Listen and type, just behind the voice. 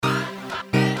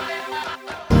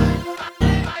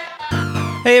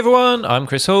Hey everyone, I'm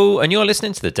Chris Hall, and you're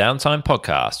listening to the Downtime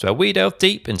Podcast, where we delve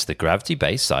deep into the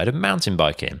gravity-based side of mountain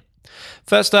biking.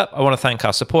 First up, I want to thank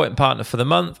our supporting partner for the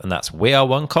month, and that's We Are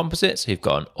One Composites, who've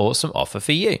got an awesome offer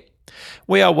for you.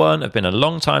 We Are One have been a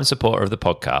long-time supporter of the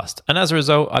podcast, and as a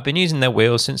result, I've been using their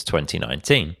wheels since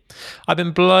 2019. I've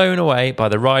been blown away by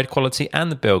the ride quality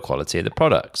and the build quality of the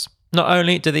products. Not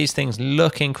only do these things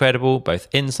look incredible both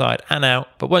inside and out,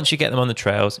 but once you get them on the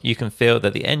trails, you can feel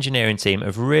that the engineering team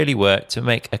have really worked to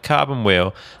make a carbon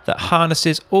wheel that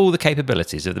harnesses all the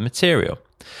capabilities of the material.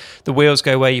 The wheels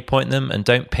go where you point them and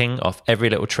don't ping off every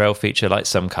little trail feature like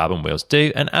some carbon wheels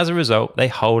do, and as a result, they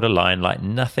hold a line like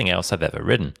nothing else I've ever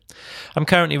ridden. I'm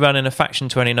currently running a Faction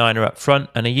 29er up front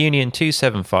and a Union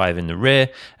 275 in the rear,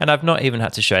 and I've not even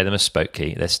had to show them a spoke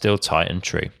key. They're still tight and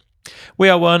true. We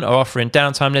Are One are offering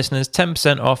Downtime listeners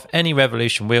 10% off any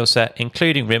Revolution wheel set,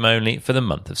 including rim only, for the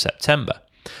month of September.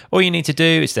 All you need to do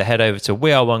is to head over to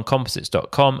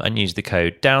weareonecomposites.com and use the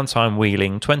code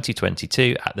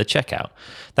DOWNTIMEWHEELING2022 at the checkout.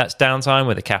 That's downtime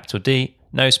with a capital D,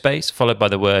 no space, followed by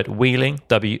the word wheeling,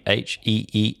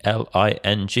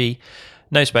 WHEELING,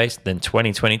 no space, then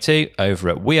 2022 over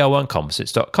at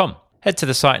weareonecomposites.com. Head to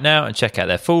the site now and check out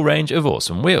their full range of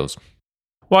awesome wheels.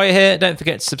 While you're here, don't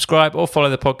forget to subscribe or follow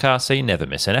the podcast so you never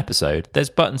miss an episode. There's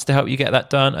buttons to help you get that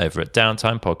done over at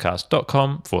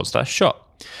downtimepodcast.com/shop.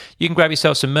 You can grab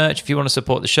yourself some merch if you want to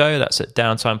support the show. That's at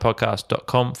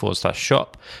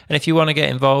downtimepodcast.com/shop. And if you want to get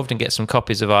involved and get some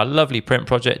copies of our lovely print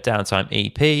project, Downtime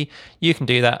EP, you can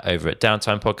do that over at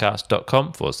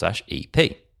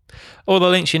downtimepodcast.com/EP. All the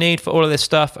links you need for all of this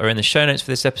stuff are in the show notes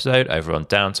for this episode over on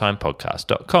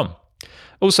downtimepodcast.com.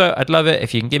 Also, I'd love it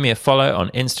if you can give me a follow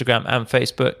on Instagram and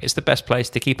Facebook. It's the best place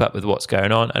to keep up with what's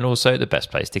going on and also the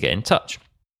best place to get in touch.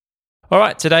 All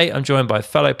right, today I'm joined by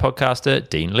fellow podcaster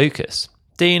Dean Lucas.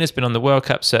 Dean has been on the World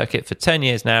Cup circuit for 10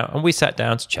 years now, and we sat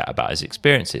down to chat about his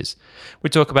experiences.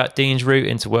 We talk about Dean's route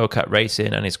into World Cup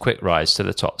racing and his quick rise to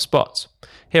the top spots.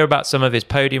 Hear about some of his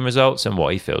podium results and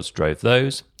what he feels drove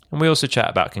those. And we also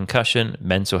chat about concussion,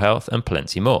 mental health, and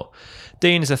plenty more.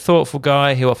 Dean is a thoughtful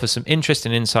guy who offers some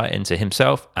interesting insight into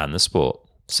himself and the sport.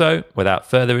 So, without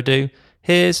further ado,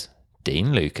 here's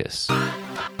Dean Lucas.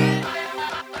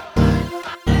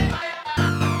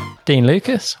 Dean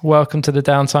Lucas, welcome to the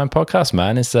Downtime Podcast,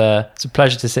 man. It's a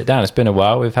pleasure to sit down. It's been a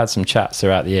while. We've had some chats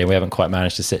throughout the year. We haven't quite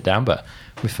managed to sit down, but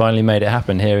we finally made it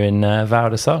happen here in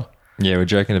Val de Sol. Yeah, we're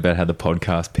joking about how the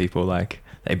podcast people,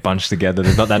 they bunch together.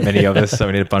 There's not that many of us, so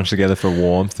we need to bunch together for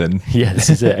warmth. And yeah, this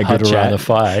is it. A good around chat. the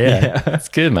fire. Yeah. It's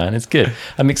good, man. It's good.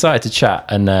 I'm excited to chat,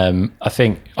 and I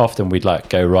think often we'd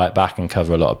go right back and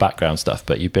cover a lot of background stuff.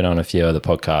 But you've been on a few other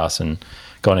podcasts and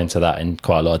gone into that in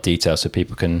quite a lot of detail, so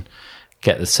people can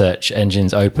get the search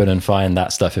engines open and find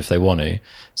that stuff if they want to.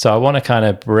 So I want to kind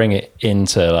of bring it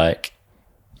into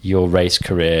your race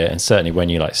career, and certainly when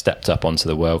you stepped up onto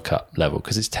the World Cup level,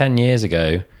 because it's 10 years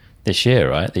ago this year,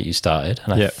 right, that you started,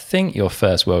 and I think your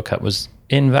first World Cup was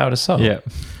in Val de Sol. Yeah.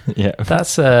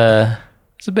 That's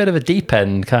it's a bit of a deep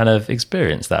end kind of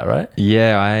experience, that, right?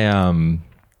 Yeah,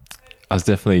 I was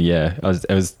definitely It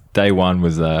was day one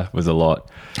was a lot.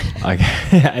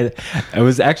 It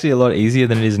was actually a lot easier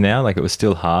than it is now. It was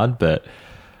still hard, but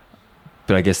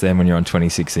I guess then when you're on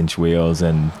 26-inch wheels,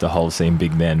 and the holes seem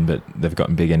big then, but they've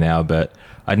gotten bigger now. But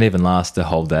I didn't even last the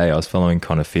whole day. I was following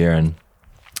Conor Fearon,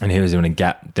 and he was doing a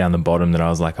gap down the bottom that I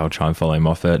was like, I'll try and follow him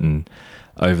off it, and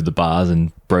over the bars,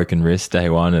 and broken wrist day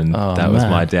one. And that was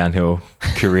my downhill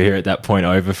career at that point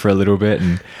over for a little bit.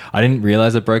 And I didn't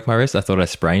realize I broke my wrist. I thought I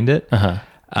sprained it.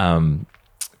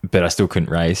 But I still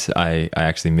couldn't race. I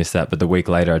actually missed that. But the week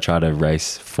later, I tried to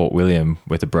race Fort William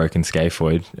with a broken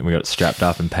scaphoid, and we got strapped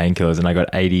up in painkillers, and I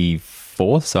got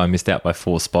 84th. So I missed out by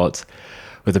 4 spots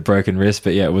with a broken wrist.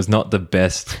 But yeah, it was not the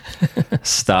best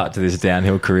start to this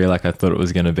downhill career like I thought it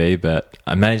was going to be. But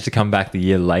I managed to come back the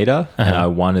year later, and I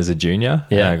won as a junior.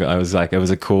 Yeah. And I was it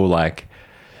was a cool,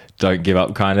 don't give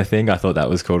up kind of thing. I thought that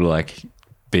was cool to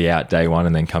be out day one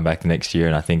and then come back the next year.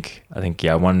 And I think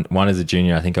I won as a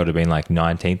junior. I think I would have been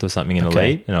 19th or something in the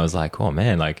lead. And I was like, oh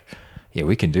man,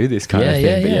 we can do this kind of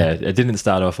thing. But it didn't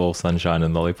start off all sunshine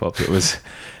and lollipops. It was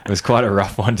quite a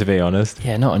rough one, to be honest.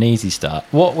 Yeah, not an easy start.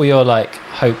 What were your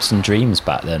hopes and dreams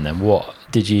back then? What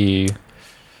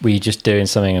were you just doing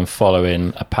something and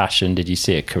following a passion? Did you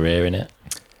see a career in it?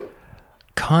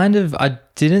 Kind of. I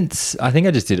think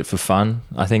I just did it for fun.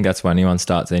 I think that's why anyone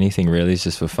starts anything, really, is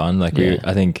just for fun.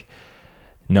 I think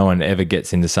no one ever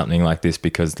gets into something like this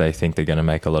because they think they're going to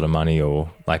make a lot of money,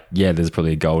 or there's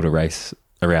probably a goal to race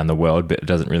around the world, but it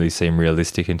doesn't really seem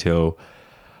realistic until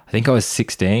I think I was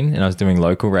 16 and I was doing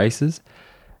local races.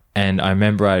 And I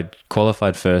remember I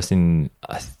qualified first in,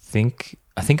 I think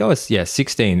I think I was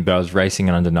 16, but I was racing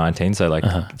in under 19, so like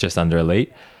just under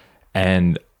elite,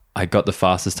 and I got the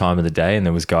fastest time of the day, and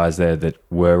there was guys there that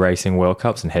were racing World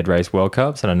Cups and head race World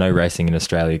Cups, and I know racing in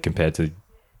Australia compared to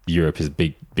Europe is a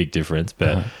big difference,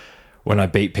 but when I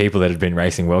beat people that had been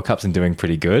racing World Cups and doing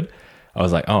pretty good, I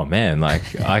was like, oh man,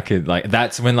 like I could, like,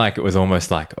 that's when like it was almost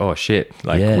like, oh shit,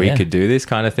 like we could do this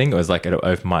kind of thing. It was like it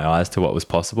opened my eyes to what was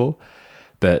possible.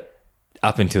 But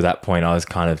up until that point, I was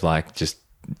kind of like just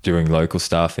doing local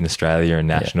stuff in Australia and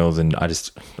nationals, and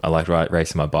I liked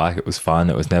racing my bike. It was fun.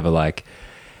 It was never like,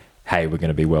 hey, we're going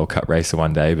to be World Cup racer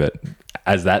one day. But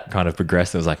as that kind of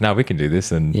progressed, it was like, no, we can do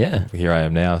this. And here I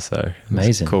am now. So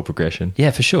amazing. Cool progression.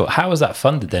 Yeah, for sure. How was that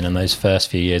funded then in those first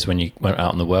few years when you went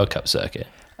out on the World Cup circuit?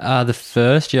 The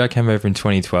first year I came over in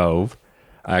 2012,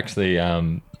 I actually,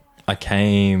 I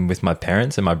came with my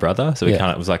parents and my brother. So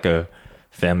it was like a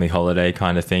family holiday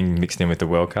kind of thing mixed in with the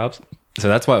World Cups. So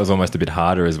that's why it was almost a bit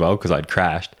harder as well, because I'd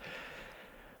crashed.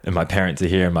 And my parents are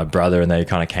here and my brother, and they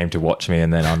kind of came to watch me,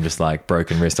 and then I'm just like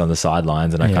broken wrist on the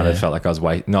sidelines, and I kind of felt like I was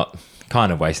not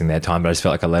kind of wasting their time, but I just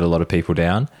felt like I let a lot of people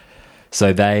down.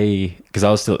 So because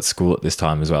I was still at school at this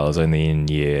time as well, I was only in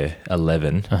year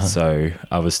 11, so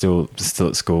I was still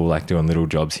at school, like doing little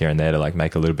jobs here and there to like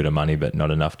make a little bit of money, but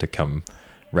not enough to come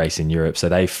race in Europe. So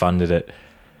they funded it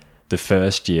the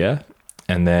first year,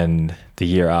 and then the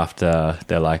year after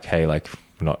they're like, hey, like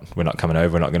we're not coming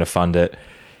over, we're not going to fund it.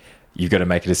 You've got to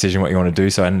make a decision what you want to do.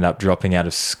 So I ended up dropping out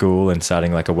of school and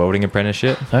starting like a welding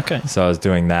apprenticeship. Okay. So I was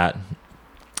doing that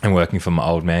and working for my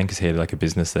old man because he had like a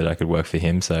business that I could work for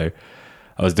him. So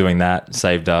I was doing that,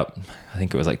 saved up, I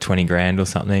think it was like 20 grand or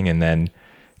something, and then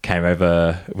came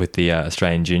over with the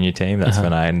Australian junior team. That's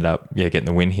when I ended up getting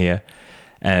the win here.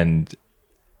 And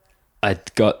I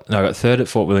got third at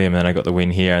Fort William, and then I got the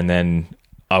win here, and then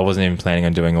I wasn't even planning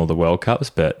on doing all the World Cups,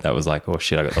 but that was like, oh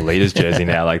shit, I got the leaders jersey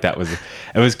now. Like it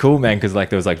was cool, man, because like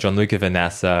there was like Gianluca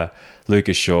Vanassa,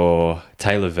 Lucas Shaw,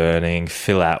 Taylor Verning,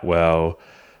 Phil Atwell,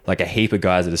 like a heap of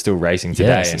guys that are still racing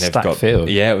today. And they've got field.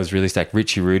 Yeah, it was really stacked.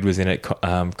 Richie Rude was in it.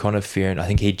 Connor Fearon, I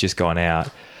think he'd just gone out.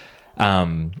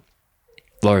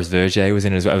 Loris Vergier was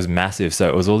in it as well. It was massive. So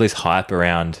it was all this hype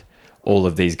around all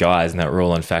of these guys, and that were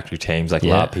all on factory teams like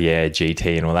La Pierre,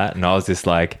 GT and all that. And I was this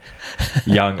like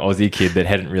young Aussie kid that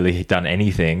hadn't really done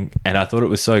anything. And I thought it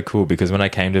was so cool because when I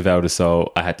came to Val di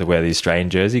Sole, I had to wear the Australian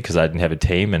jersey because I didn't have a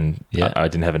team, and I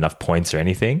didn't have enough points or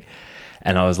anything.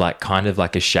 And I was like kind of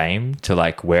like ashamed to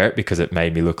like wear it because it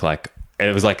made me look like,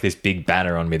 it was like this big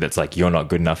banner on me that's like, you're not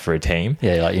good enough for a team.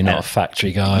 Yeah, like you're not a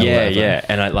factory guy. Yeah.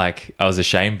 And I was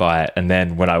ashamed by it. And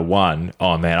then when I won,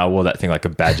 oh man, I wore that thing like a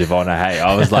badge of honor. Hey,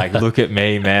 I was like, look at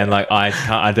me, man. Like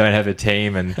I don't have a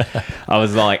team. And I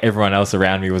was like, everyone else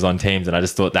around me was on teams. And I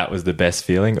just thought that was the best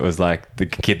feeling. It was like the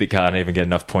kid that can't even get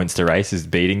enough points to race is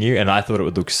beating you. And I thought it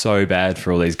would look so bad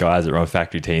for all these guys that were on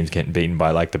factory teams getting beaten by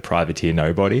like the privateer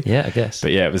nobody. Yeah, I guess. But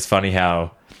yeah, it was funny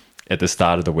how at the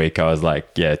start of the week, I was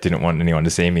like, didn't want anyone to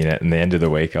see me in it. And the end of the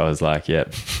week, I was like,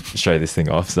 show this thing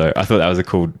off. So I thought that was a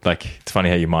cool, like, it's funny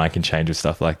how your mind can change with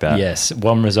stuff like that. Yes,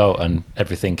 one result and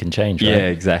everything can change, right? Yeah,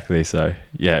 exactly. So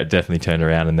yeah, it definitely turned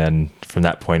around. And then from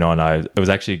that point on, it was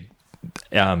actually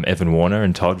Evan Warner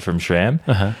and Todd from SRAM.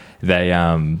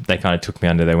 They kind of took me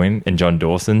under their wing. And John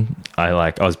Dawson, I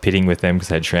was pitting with them because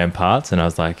they had SRAM parts. And I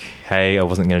was like, hey, I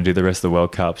wasn't going to do the rest of the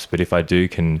World Cups, but if I do,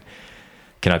 can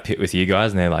I pit with you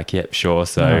guys? And they're like, yep, sure.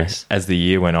 So as the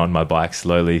year went on, my bike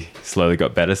slowly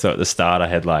got better. So at the start I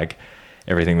had like,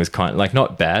 everything was kind of like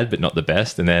not bad, but not the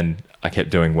best. And then I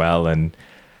kept doing well and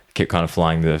kept kind of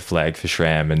flying the flag for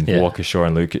SRAM, and Walker Shaw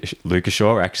and Lucas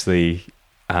Shaw actually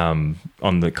on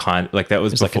the kind, like that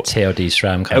was like a TLD SRAM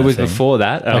kind of thing. It was before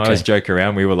that. And I always joke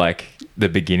around. We were like the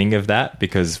beginning of that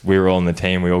because we were all in the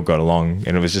team. We all got along,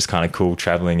 and it was just kind of cool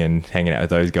traveling and hanging out with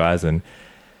those guys. And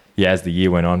as the year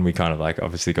went on, we kind of like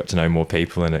obviously got to know more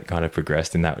people, and it kind of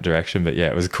progressed in that direction. But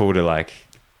it was cool to like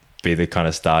be the kind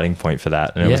of starting point for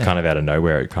that. And it was kind of out of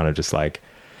nowhere. It kind of just like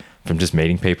from just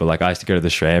meeting people. Like I used to go to the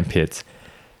SRAM pits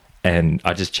and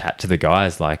I just chat to the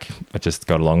guys. Like I just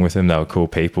got along with them. They were cool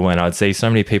people. And I'd see so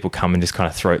many people come and just kind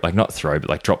of but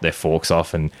like drop their forks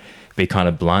off and be kind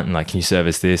of blunt and like, can you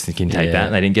service this and can you take that?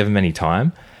 And they didn't give them any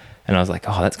time. And I was like,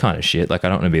 oh, that's kind of shit. Like, I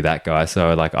don't want to be that guy.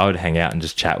 So like I would hang out and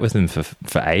just chat with them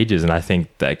for ages. And I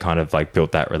think they kind of like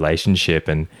built that relationship.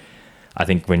 And I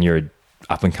think when you're an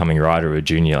up and coming rider or a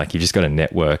junior, like you just got to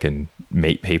network and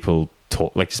meet people,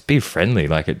 talk, like just be friendly.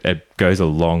 Like it goes a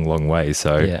long, long way.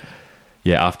 So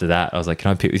after that I was like,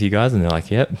 can I pit with you guys? And they're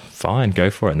like, yep, fine, go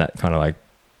for it. And that kind of like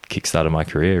kickstarted my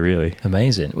career, really.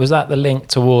 Amazing. Was that the link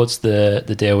towards the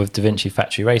deal with Da Vinci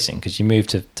Factory Racing? Because you moved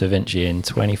to Da Vinci in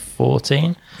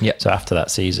 2014. Yeah. So after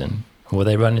that season, Were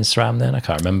they running SRAM then? I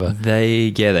can't remember.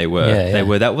 They were. Yeah. They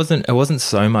were. It wasn't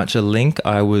so much a link.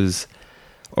 I was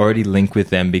already linked with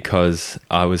them because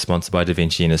I was sponsored by Da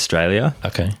Vinci in Australia.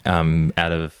 Okay.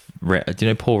 Out of, do you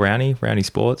know Paul Rowney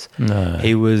Sports? No.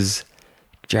 He was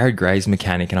Jared Gray's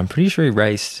mechanic, and I'm pretty sure he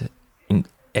raced in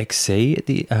XC at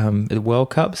the World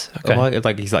Cups. Okay.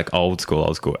 Like he's like old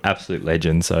school, absolute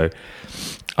legend. So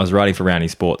I was riding for Rowney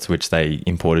Sports, which they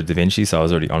imported Da Vinci, so I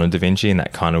was already on a Da Vinci, and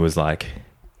that kind of was like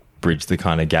bridge the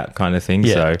kind of gap kind of thing.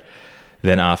 Yeah. So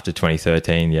then after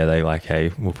 2013, they like,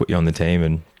 hey, we'll put you on the team,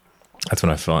 and that's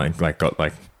when I finally like got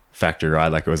like factory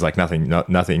ride. Like it was like nothing,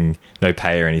 no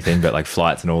pay or anything, but like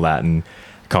flights and all that and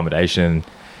accommodation.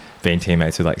 Being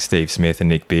teammates with like Steve Smith and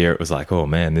Nick Beer, it was like, oh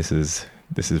man, this is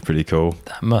pretty cool.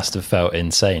 That must have felt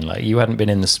insane. Like you hadn't been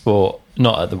in the sport,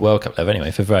 not at the World Cup level anyway,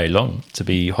 for very long, to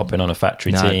be hopping on a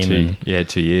factory team.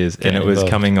 2 years. And it was involved.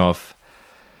 coming off,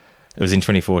 it was in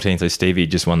 2014. So Stevie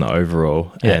just won the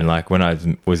overall. Yeah. And like when I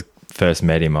was first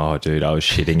met him, oh dude, I was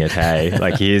shitting it. Hey,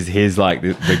 like here's like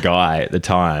the guy at the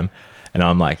time. And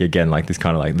I'm like, again, like this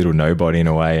kind of like little nobody in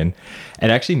a way. And it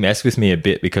actually messed with me a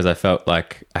bit because I felt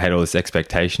like I had all this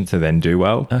expectation to then do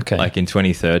well. Okay. Like in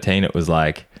 2013, it was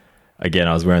like, again,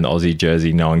 I was wearing the Aussie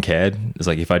jersey. No one cared. It's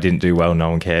like, if I didn't do well, no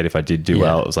one cared. If I did do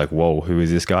well, it was like, whoa, who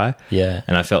is this guy? Yeah.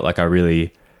 And I felt like I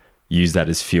really used that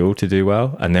as fuel to do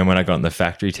well. And then when I got in the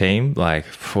factory team, like,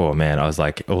 oh man, I was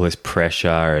like all this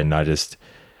pressure, and I just,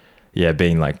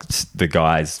 being like the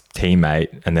guy's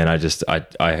teammate. And then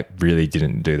I really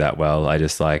didn't do that well. I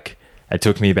just like, it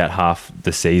took me about half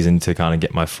the season to kind of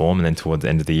get my form. And then towards the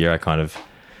end of the year, I kind of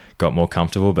got more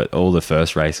comfortable. But all the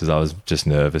first races, I was just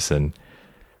nervous and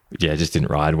just didn't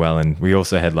ride well. And we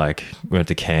also had we went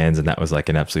to Cairns, and that was like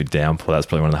an absolute downpour. That was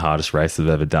probably one of the hardest races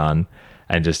I've ever done.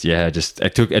 And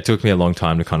it took me a long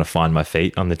time to kind of find my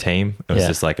feet on the team. It was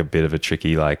just like a bit of a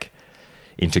tricky like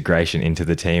integration into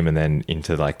the team, and then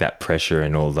into like that pressure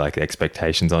and all like the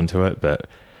expectations onto it. But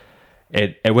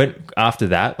it went after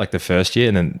that, like the first year,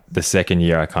 and then the second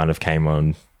year I kind of came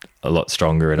on a lot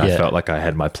stronger, and I felt like I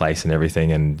had my place and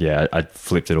everything. And I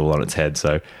flipped it all on its head.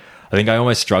 So I think I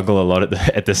almost struggle a lot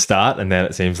at the start, and then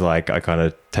it seems like I kind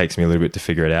of takes me a little bit to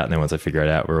figure it out. And then once I figure it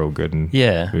out, we're all good and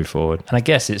move forward. And I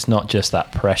guess it's not just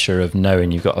that pressure of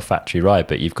knowing you've got a factory ride,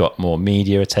 but you've got more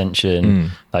media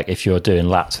attention. Like if you're doing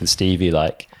laps with Stevie,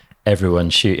 like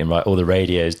everyone's shooting, right? All the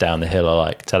radios down the hill are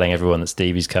like telling everyone that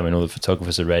Stevie's coming, all the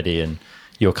photographers are ready, and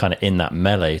you're kind of in that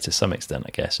melee to some extent,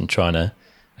 I guess, and trying to,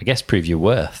 I guess, prove your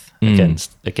worth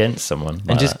against someone. Like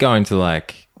And just that. going to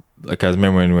like I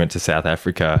remember when we went to South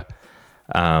Africa,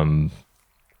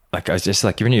 like I was just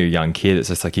like, when you're a young kid, it's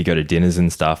just like you go to dinners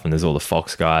and stuff, and there's all the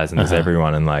Fox guys, and there's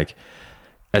everyone, and like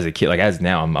as a kid, like as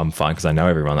now I'm fine because I know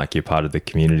everyone, like you're part of the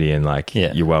community and like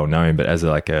you're well known. But as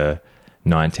like a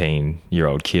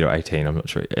 19-year-old kid or 18, I'm not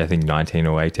sure, I think 19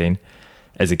 or 18,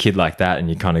 as a kid like that, and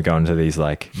you kind of go into these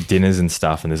like dinners and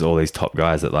stuff, and there's all these top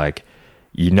guys that like,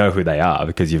 you know who they are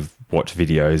because you've watched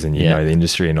videos and you know the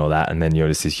industry and all that, and then you're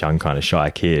just this young kind of shy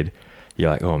kid. You're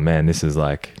like, oh man, this is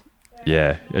like,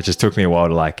 it just took me a while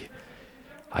to like,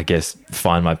 I guess,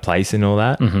 find my place in all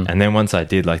that. And then once I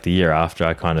did, like the year after,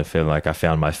 I kind of feel like I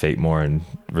found my feet more, and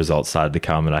results started to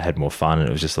come, and I had more fun, and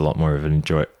it was just a lot more of an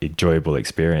enjoyable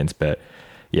experience. But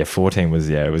 14 was,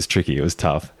 it was tricky. It was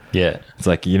tough. Yeah. It's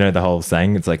like, you know, the whole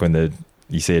saying, it's like when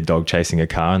you see a dog chasing a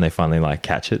car and they finally like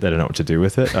catch it, they don't know what to do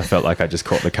with it. I felt like I just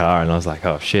caught the car, and I was like,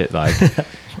 oh shit, like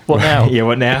what now?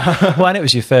 What now? Well, and it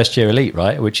was your first year elite,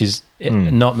 right? Which is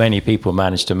not many people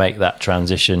manage to make that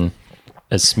transition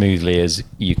as smoothly as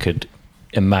you could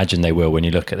imagine they will when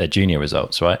you look at their junior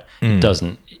results, right? It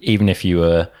doesn't, even if you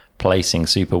were placing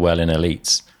super well in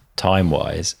elites time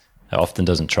wise, it often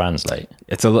doesn't translate.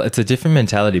 It's a different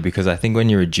mentality, because I think when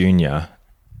you're a junior,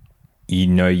 you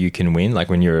know you can win. Like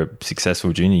when you're a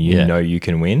successful junior, you know you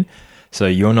can win. So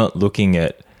you're not looking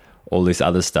at all this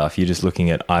other stuff. You're just looking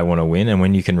at, I want to win. And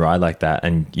when you can ride like that,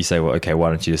 and you say, well, okay, why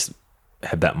don't you just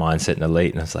have that mindset in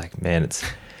elite? And it's like, man,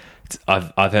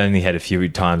 I've only had a few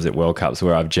times at World Cups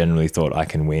where I've generally thought I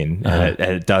can win, and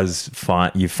it does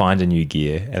you find a new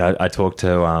gear. And I talked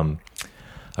to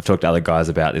I've talked to other guys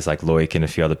about this, like Loic and a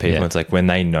few other people. It's like when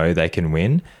they know they can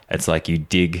win, it's like you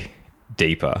dig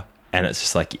deeper, and it's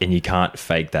just like, and you can't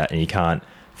fake that, and you can't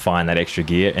find that extra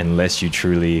gear unless you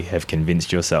truly have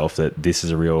convinced yourself that this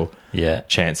is a real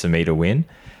chance for me to win.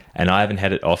 And I haven't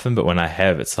had it often, but when I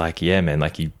have, it's like, yeah, man,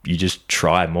 like you just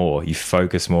try more, you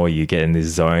focus more, you get in this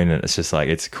zone, and it's just like,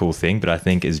 it's a cool thing. But I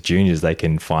think as juniors, they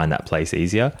can find that place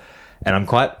easier. And I'm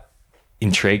quite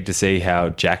intrigued to see how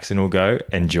Jackson will go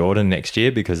and Jordan next year,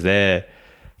 because they're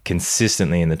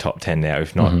consistently in the top 10 now,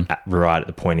 if not right at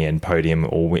the pointy end podium,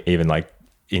 or even like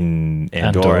in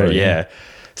Andorra. Yeah.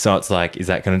 So it's like, is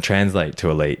that going to translate to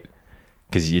elite?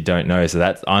 Because you don't know.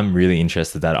 So I'm really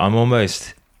interested in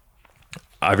that.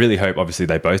 I really hope, obviously,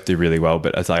 they both do really well,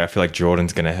 but it's like I feel like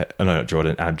Jackson's going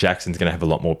to have a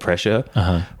lot more pressure,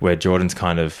 where Jordan's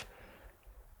kind of,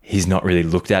 he's not really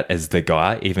looked at as the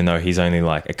guy, even though he's only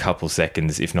like a couple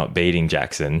seconds, if not beating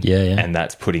Jackson. Yeah. And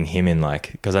that's putting him in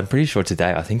like, because I'm pretty sure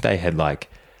today, I think they had like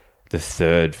the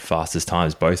third fastest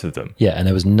times, both of them. Yeah, and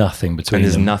there was nothing between and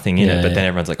there's them. nothing in it, but then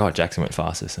everyone's like, oh, Jackson went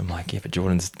fastest. I'm like, yeah, but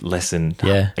Jordan's less than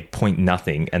like point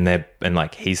nothing, and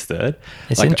like he's third.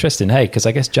 It's like, interesting, hey, because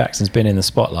I guess Jackson's been in the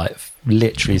spotlight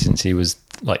literally since he was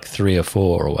like 3 or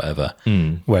 4 or whatever,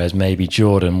 whereas maybe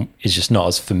Jordan is just not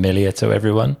as familiar to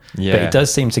everyone. Yeah. But he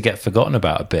does seem to get forgotten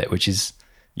about a bit, which is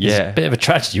a bit of a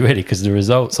tragedy, really, because the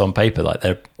results on paper, like,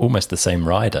 they're almost the same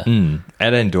rider.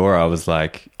 At Andorra, I was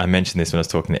like, I mentioned this when I was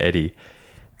talking to Eddie,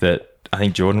 that I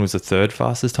think Jordan was the third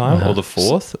fastest time or the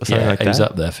fourth or something like that. He was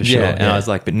up there for sure. Yeah, and I was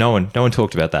like, but no one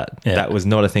talked about that. Yeah. That was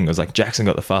not a thing. It was like Jackson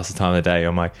got the fastest time of the day.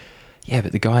 I'm like, yeah,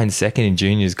 but the guy in second in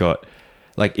juniors got,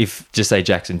 like, if just say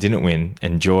Jackson didn't win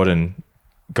and Jordan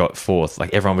got fourth,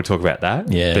 like everyone would talk about that.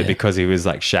 Yeah. But because he was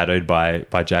like shadowed by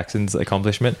Jackson's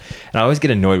accomplishment. And I always get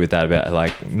annoyed with that about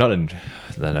like, not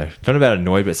about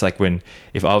annoyed, but it's like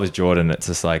if I was Jordan, it's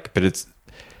just like, but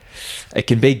it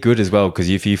can be good as well, because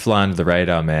if you fly under the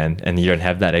radar, man, and you don't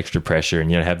have that extra pressure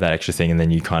and you don't have that extra thing, and then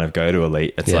you kind of go to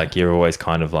elite, it's like you're always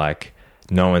kind of like,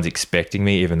 no one's expecting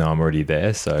me, even though I'm already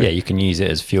there. So yeah, you can use it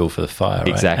as fuel for the fire, right?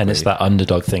 Exactly. And it's that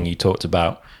underdog thing you talked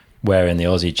about, wearing the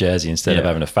Aussie jersey instead of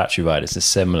having a factory ride. It's a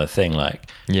similar thing,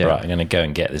 like, right, I'm going to go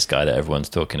and get this guy that everyone's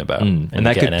talking about. And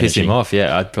that could piss him off.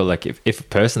 Yeah, I'd feel like if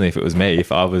personally, if it was me,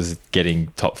 if I was getting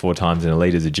top 4 times in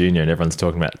elite as a junior and everyone's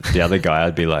talking about the other guy,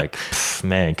 I'd be like,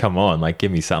 man, come on, like,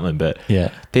 give me something. But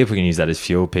people can use that as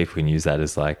fuel. People can use that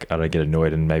as like, I don't get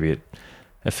annoyed, and maybe it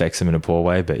affects them in a poor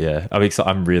way. But yeah,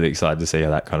 I'm really excited to see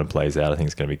how that kind of plays out. I think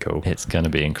it's going to be cool. It's going to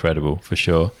be incredible for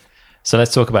sure. So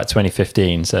let's talk about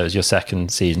 2015. So it was your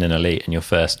second season in elite and your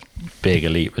first big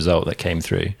elite result that came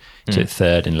through. You took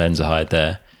third in Lenzerheide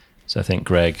there. So I think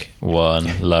Greg won,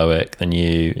 Loic, then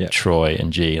you, Troy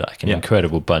and G, like an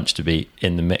incredible bunch to be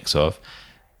in the mix of.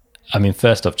 I mean,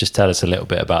 first off, just tell us a little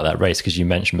bit about that race, because you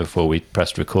mentioned before we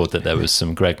pressed record that there was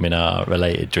some Greg Minnaar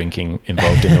related drinking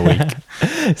involved in the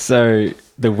week. So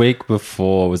the week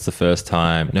before was the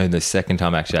second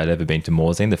time actually I'd ever been to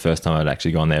Morzine. The first time I'd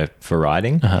actually gone there for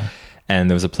riding. And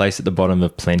there was a place at the bottom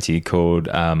of Plenty called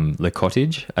Le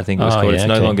Cottage, I think it was called. It's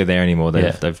no longer there anymore.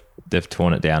 They've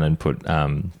torn it down and put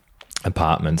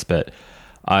apartments. But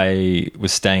I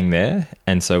was staying there,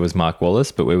 and so was Mark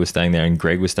Wallace, but we were staying there, and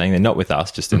Greg was staying there, not with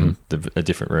us, just in a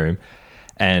different room.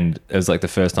 And it was like the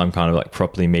first time kind of like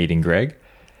properly meeting Greg.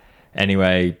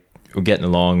 Anyway, we're getting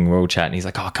along, we're all chatting. He's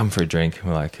like, oh, come for a drink. And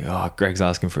we're like, oh, Greg's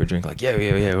asking for a drink. Like, yeah,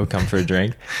 we'll come for a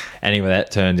drink. Anyway,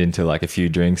 that turned into like a few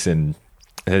drinks, and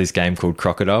this game called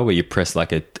Crocodile, where you press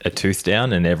like a tooth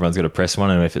down and everyone's got to press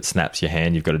one, and if it snaps your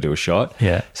hand, you've got to do a shot.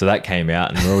 Yeah. So that came out,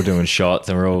 and we're all doing shots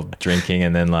and we're all drinking.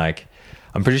 And then like,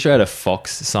 I'm pretty sure I had a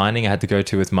Fox signing I had to go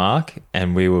to with Mark,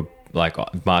 and we were like,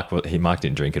 Mark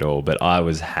didn't drink at all, but I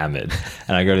was hammered.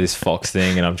 And I go to this Fox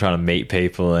thing, and I'm trying to meet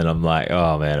people, and I'm like,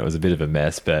 oh man, it was a bit of a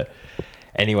mess. But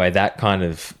anyway, that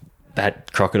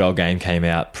Crocodile game came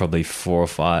out probably 4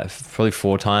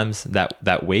 times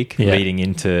that week leading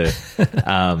into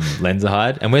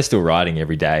Lenzerheide, and we're still riding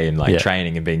every day and like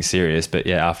training and being serious. But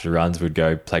yeah, after runs we'd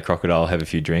go play Crocodile, have a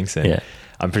few drinks, and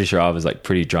I'm pretty sure I was like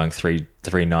pretty drunk three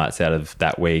nights out of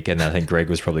that week, and I think Greg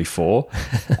was probably 4.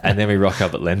 And then we rock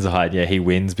up at Lenzerheide. Yeah, he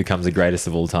wins, becomes the greatest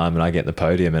of all time, and I get the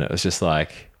podium, and it was just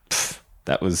like,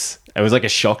 it was like a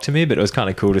shock to me, but it was kind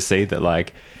of cool to see that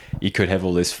like you could have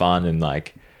all this fun, and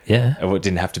like it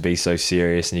didn't have to be so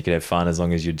serious, and you could have fun as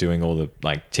long as you're doing all the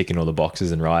like ticking all the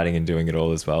boxes and riding and doing it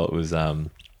all as well. It was and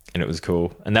it was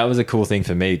cool, and that was a cool thing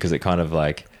for me, because it kind of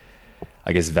like,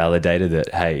 I guess, validated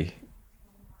that, hey,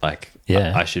 like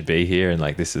I should be here, and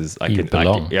like this is I can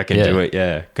do it.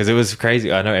 Yeah, because it was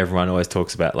crazy. I know everyone always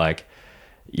talks about like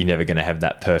you're never going to have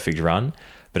that perfect run,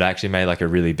 but I actually made like a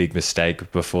really big mistake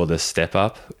before the step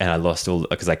up, and I lost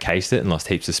because I cased it and lost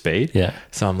heaps of speed. Yeah.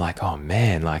 So I'm like, oh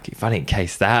man, like if I didn't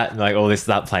case that, and like all this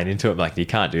start playing into it, I'm like, you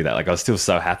can't do that. Like I was still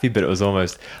so happy, but it was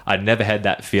almost, I'd never had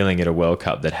that feeling at a World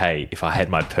Cup that, hey, if I had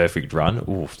my perfect run,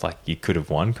 like you could have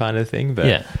won kind of thing.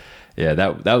 But yeah,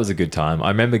 that was a good time. I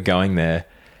remember going there,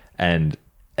 and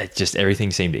it just,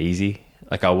 everything seemed easy.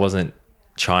 Like I wasn't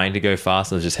trying to go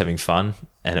fast. I was just having fun.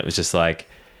 And it was just like,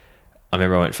 I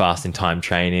remember I went fast in time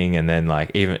training, and then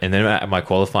at my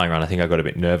qualifying run, I think I got a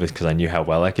bit nervous because I knew how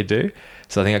well I could do.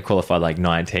 So I think I qualified like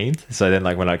 19th. So then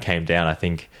like when I came down, I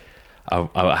think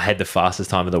I had the fastest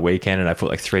time of the weekend, and I put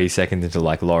like 3 seconds into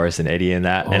like Loris and Eddie in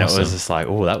that. Awesome. And it was just like,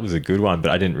 oh, that was a good one.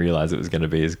 But I didn't realize it was going to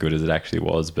be as good as it actually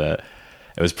was. But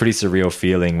it was pretty surreal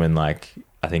feeling when like,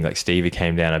 I think like Stevie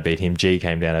came down, I beat him. G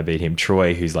came down, I beat him.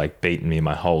 Troy, who's like beaten me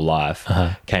my whole life,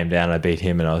 came down, I beat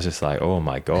him. And I was just like, oh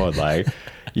my God, like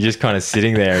you're just kind of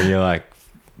sitting there and you're like,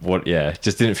 what? Yeah,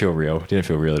 just didn't feel real. Didn't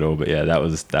feel real at all. But yeah, that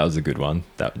was a good one.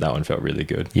 That one felt really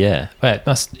good. Yeah, well,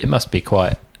 it must be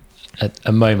quite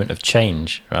a moment of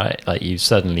change, right? Like you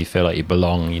suddenly feel like you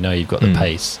belong. You know, you've got the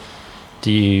pace.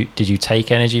 Did you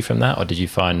take energy from that, or did you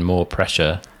find more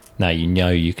pressure now you know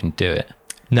you can do it?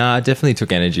 No, I definitely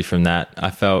took energy from that. I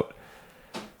felt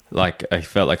like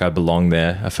I belonged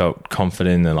there. I felt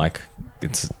confident, and like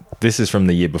this is from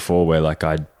the year before where like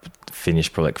I'd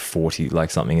finished probably like 40 like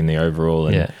something in the overall,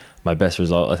 and my best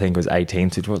result I think was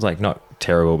 18th, which was like not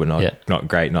terrible but not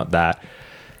great, not that,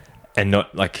 and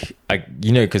not like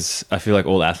because I feel like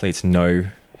all athletes know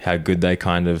how good they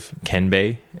kind of can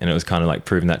be, and it was kind of like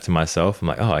proving that to myself. I'm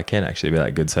like, oh, I can actually be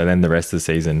that good. So then the rest of the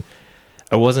season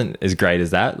it wasn't as great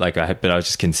as that, but I was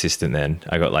just consistent then.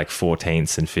 I got like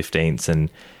 14ths and 15ths, and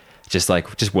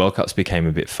just World Cups became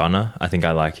a bit funner. I think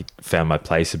I like found my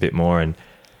place a bit more, and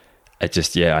I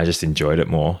just enjoyed it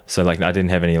more. So like I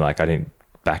didn't have any I didn't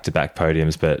back-to-back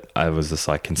podiums, but I was just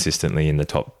like consistently in the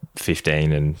top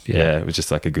 15, and it was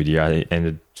just like a good year. I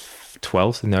ended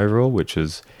 12th in the overall, which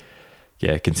was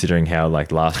considering how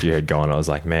like last year had gone, I was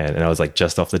like, man, and I was like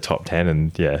just off the top 10,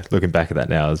 and looking back at that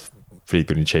now, it's pretty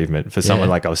good achievement for someone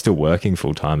like I was still working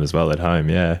full time as well at home.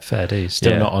 Fair dues.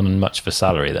 Still not on much of a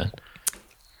salary then.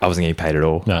 I wasn't getting paid at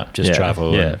all. No, just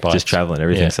travel. Yeah, just travel and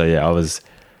everything. So I was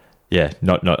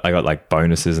not I got like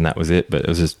bonuses and that was it, but it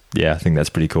was just I think that's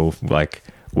pretty cool. Like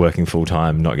working full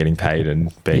time, not getting paid,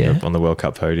 and being up on the World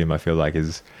Cup podium, I feel like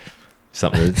is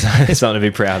something to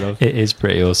be proud of. It is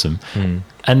pretty awesome.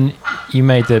 And you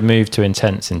made the move to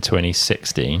Intense in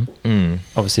 2016.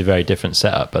 Obviously a very different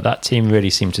setup, but that team really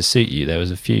seemed to suit you. There was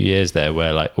a few years there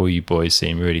where like all you boys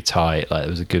seemed really tight, like there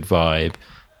was a good vibe.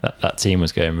 That team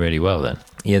was going really well then.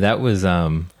 Yeah, that was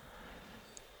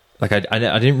like I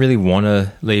didn't really want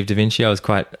to leave Da Vinci. I was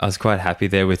quite happy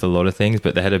there with a lot of things,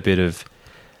 but they had a bit of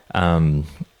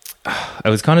it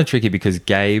was kind of tricky because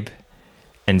Gabe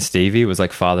and Stevie was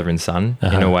like father and son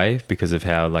in a way because of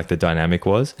how like the dynamic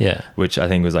was, which I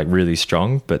think was like really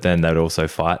strong, but then they'd also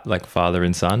fight like father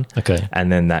and son. Okay.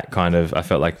 And then that kind of, I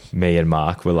felt like me and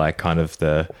Mark were like kind of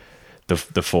the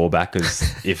fallback,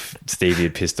 because if Stevie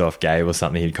had pissed off Gabe or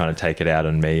something, he'd kind of take it out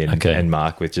on me and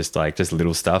Mark with just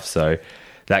little stuff. So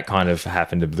that kind of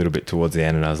happened a little bit towards the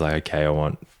end, and I was like, okay,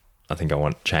 I think I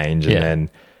want change. And then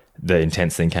the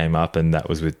Intense thing came up, and that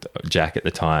was with Jack at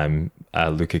the time,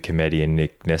 Luca Comedi and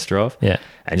Nick Nesterov. Yeah.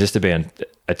 And just to be on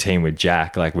a team with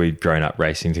Jack, like we'd grown up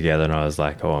racing together, and I was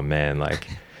like, oh man, like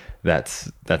that's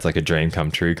like a dream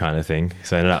come true kind of thing.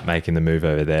 So I ended up making the move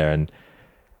over there, and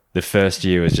the first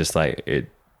year was just like it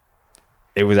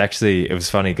was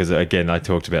funny because again, I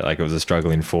talked about like it was a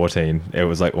struggle in 14. It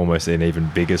was like almost an even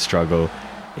bigger struggle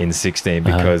in 16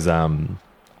 because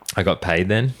I got paid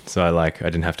then, so I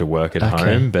didn't have to work at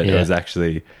home, but it was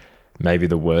actually maybe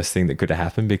the worst thing that could have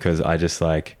happened, because I just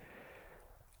like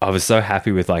I was so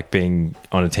happy with like being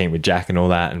on a team with Jack and all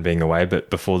that and being away, but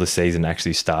before the season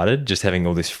actually started, just having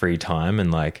all this free time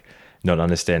and like not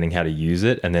understanding how to use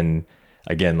it, and then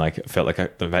again, like felt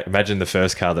like imagine the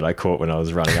first car that I caught when I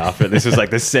was running after it. This was like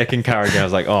the second car again. I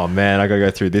was like, oh man, I gotta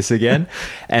go through this again.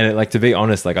 And it, like, to be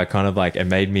honest, like I kind of like, it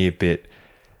made me a bit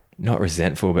not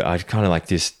resentful, but I kind of like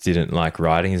just didn't like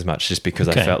riding as much, just because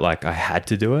I felt like I had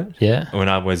to do it. Yeah. When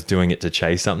I was doing it to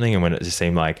chase something, and when it just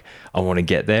seemed like I want to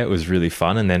get there, it was really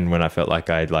fun. And then when I felt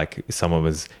like someone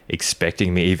was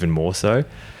expecting me even more so,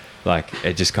 like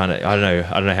it just kind of, I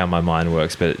don't know how my mind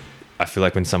works, but I feel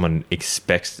like when someone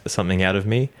expects something out of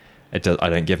me, I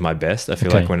don't give my best. I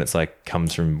feel like when it's like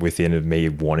comes from within of me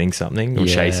wanting something or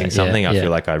chasing something, I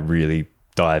feel like I really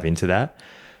dive into that.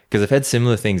 Because I've had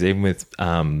similar things even with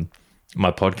my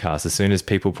podcast. As soon as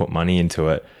people put money into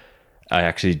it, I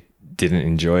actually didn't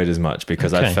enjoy it as much,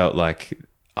 because I felt like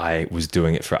I was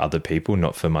doing it for other people,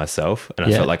 not for myself. And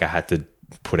I felt like I had to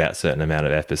put out a certain amount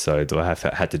of episodes, or I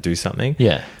had to do something.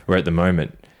 Yeah. Where at the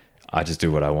moment, I just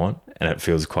do what I want, and it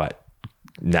feels quite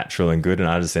natural and good. And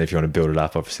I understand if you want to build it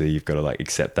up, obviously you've got to like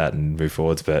accept that and move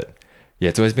forwards. But yeah,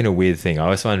 it's always been a weird thing. I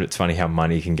always find it's funny how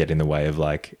money can get in the way of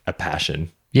like a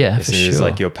passion. Yeah, as soon as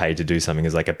like you're paid to do something,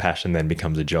 as like a passion then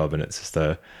becomes a job, and it's just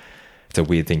it's a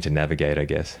weird thing to navigate, I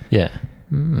guess. Yeah.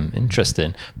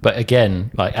 Interesting. But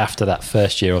again, like after that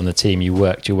first year on the team, you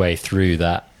worked your way through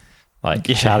that like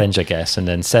challenge, I guess. And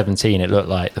then 17, it looked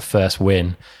like the first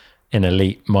win in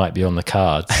Elite might be on the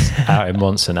cards out in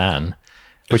Mont Saint Anne,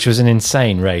 which was an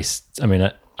insane race. I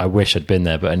mean, I wish I'd been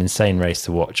there, but an insane race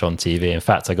to watch on TV. In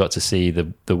fact, I got to see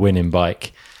the winning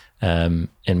bike in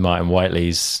Martin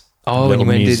Whiteley's little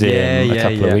museum a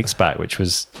couple of weeks back, which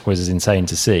was insane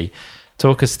to see.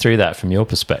 Talk us through that from your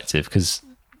perspective, because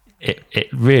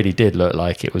it really did look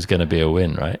like it was going to be a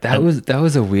win, right? That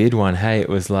was a weird one. Hey, it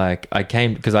was like I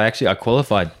came because I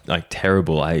qualified like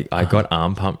terrible. I got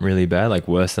arm pump really bad, like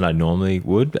worse than I normally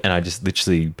would, and I just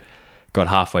literally got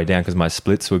halfway down because my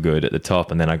splits were good at the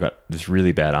top, and then I got this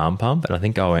really bad arm pump, and I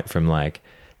think I went from like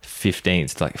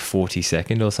 15th to like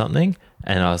 42nd or something,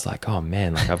 and I was like, oh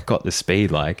man, like I've got the speed,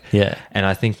 like yeah. And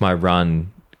I think my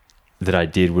run that I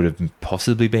did would have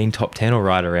possibly been top 10 or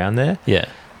right around there. Yeah.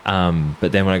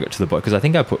 But then when I got to the bottom, because I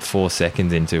think I put 4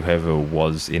 seconds into whoever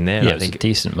was in there. Yeah, I think it was a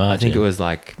decent margin. I think it was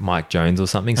like Mike Jones or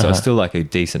something. So I was still like a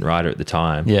decent rider at the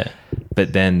time. Yeah.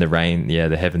 But then the rain,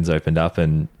 the heavens opened up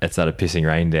and it started pissing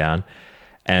rain down.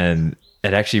 And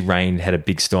it actually rained, had a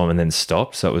big storm and then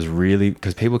stopped. So it was really,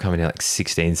 because people were coming in like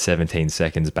 16, 17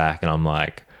 seconds back. And I'm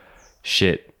like,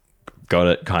 shit, got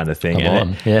it kind of thing.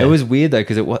 It was weird though,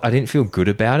 because I didn't feel good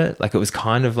about it. Like it was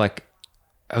kind of like,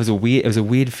 it was a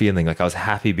weird feeling. Like I was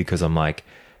happy because I'm like,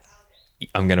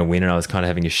 I'm going to win. And I was kind of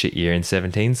having a shit year in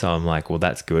 17. So I'm like, well,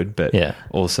 that's good. But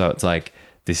also it's like,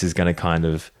 this is going to kind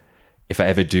of, if I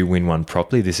ever do win one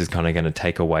properly, this is kind of going to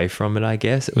take away from it, I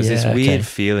guess. It was this weird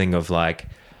feeling of like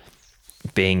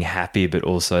being happy, but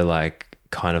also like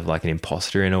kind of like an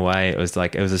imposter in a way. It was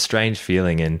a strange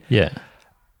feeling. And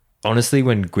honestly,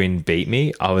 when Gwyn beat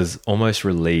me, I was almost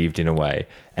relieved in a way.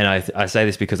 And I say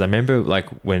this because I remember like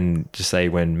when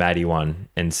Maddie won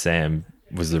and Sam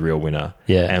was the real winner.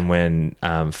 Yeah. And when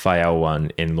Fael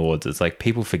won in Lords, it's like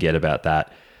people forget about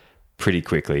that pretty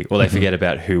quickly. Or they forget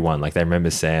about who won. Like they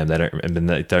remember Sam, they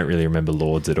don't really remember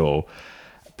Lords at all.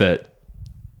 But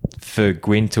for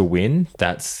Gwyn to win,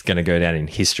 that's going to go down in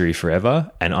history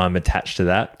forever. And I'm attached to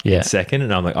that in second.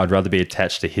 And I'm like, I'd rather be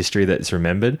attached to history that's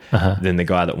remembered than the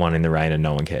guy that won in the rain and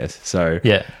no one cares. So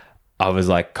I was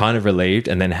like kind of relieved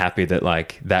and then happy that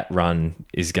like that run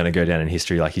is going to go down in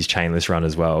history, like his chainless run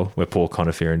as well, where Paul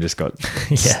Coniferon just got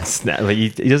like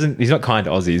he's not kind to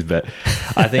Aussies, but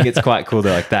I think it's quite cool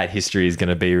that like that history is going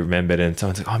to be remembered. And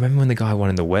someone's like, oh, I remember when the guy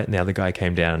won in the wet and the other guy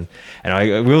came down. And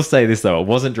I will say this though, it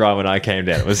wasn't dry when I came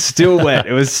down. It was still wet.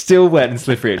 It was still wet and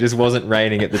slippery. It just wasn't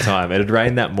raining at the time. It had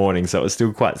rained that morning, so it was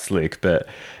still quite slick. But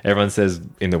everyone says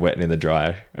in the wet and in the dry.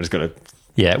 I just got to.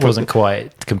 Yeah, it wasn't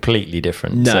quite completely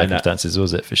different circumstances,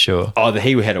 was it, for sure? Oh,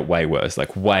 he had it way worse,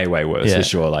 like way worse for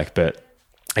sure. Like, but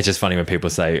it's just funny when people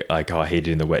say like, "Oh, he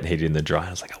did in the wet and he did in the dry." I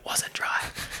was like, "It wasn't dry."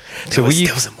 There was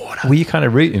still some water. Were you kind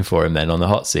of rooting for him then on the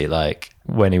hot seat, like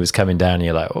when he was coming down?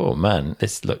 You're like, "Oh man,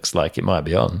 this looks like it might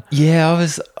be on." Yeah, I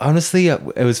was honestly.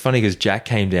 It was funny because Jack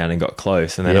came down and got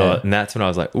close, and then and that's when I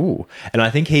was like, "Ooh!" And I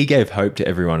think he gave hope to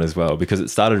everyone as well because it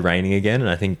started raining again, and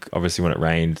I think obviously when it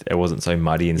rained, it wasn't so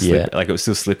muddy and slippery. Like it was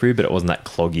still slippery, but it wasn't that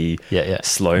cloggy,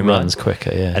 slow mud. Runs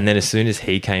quicker, And then as soon as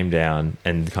he came down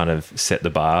and kind of set the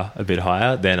bar a bit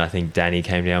higher, then I think Danny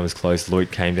came down, was close.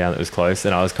 Luke came down, that was close,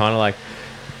 and I was kind of like,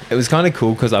 it was kind of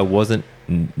cool because I wasn't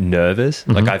nervous.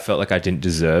 Like I felt like I didn't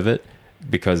deserve it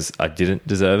because I didn't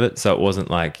deserve it. So it wasn't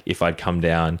like if I'd come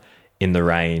down in the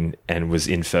rain and was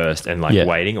in first and like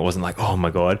waiting, it wasn't like, oh my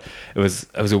God. It was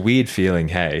a weird feeling,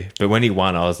 hey. But when he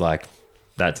won, I was like,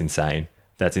 that's insane.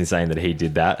 That's insane that he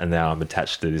did that. And now I'm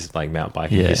attached to this like mountain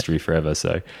biking history forever.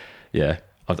 So yeah,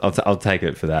 I'll take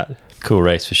it for that. Cool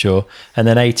race for sure. And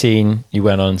then 18, you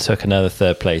went on and took another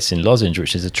third place in Lozenge,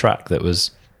 which is a track that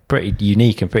was pretty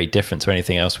unique and pretty different to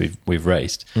anything else we've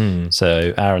raced.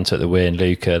 So Aaron took the win,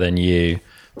 Luca, then you,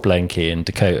 Blenky and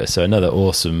Dakota. So another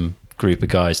awesome group of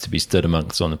guys to be stood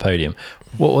amongst on the podium.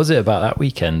 What was it about that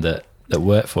weekend that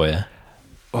worked for you?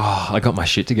 Oh, I got my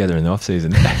shit together in the off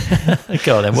season.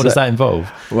 Go on then. What does that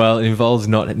involve? Well, it involves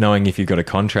not knowing if you've got a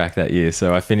contract that year.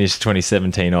 So I finished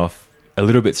 2017 off a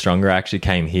little bit stronger. I actually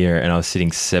came here and I was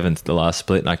sitting 7th the last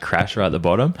split and I crashed right at the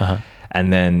bottom.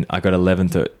 And then I got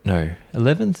 11th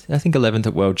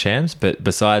at World Champs. But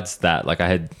besides that, like I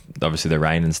had obviously the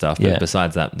rain and stuff. But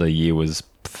besides that, the year was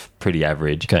pretty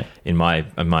average in my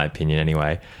opinion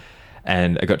anyway.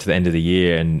 And I got to the end of the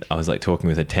year and I was like talking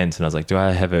with the tents and I was like, do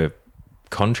I have a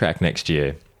contract next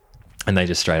year? And they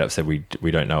just straight up said,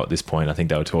 we don't know at this point. I think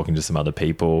they were talking to some other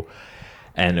people.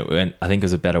 And I think it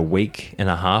was about a week and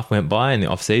a half went by in the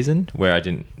off season where I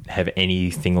didn't have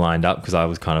anything lined up because I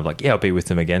was kind of like, I'll be with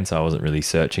them again. So I wasn't really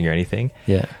searching or anything.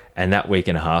 Yeah. And that week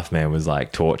and a half, man, was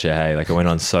like torture. Hey, like I went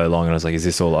on so long and I was like, is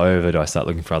this all over? Do I start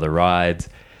looking for other rides?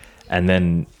 And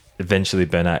then eventually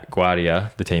Bernat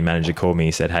Guardia, the team manager, called me.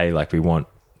 He said, hey, like we want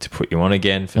to put you on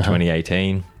again for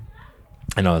 2018.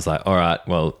 And I was like, all right,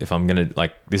 well, if I'm going to,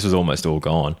 like, this was almost all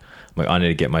gone. I'm like, I need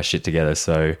to get my shit together.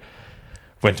 So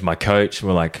went to my coach.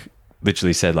 We're like,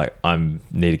 literally said, like,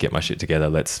 need to get my shit together.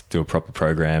 Let's do a proper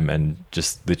program. And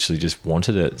just literally just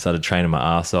wanted it. Started training my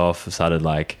ass off. Started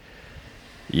like,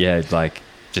 yeah, like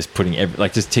just putting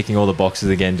just ticking all the boxes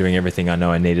again, doing everything I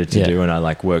know I needed to do. And I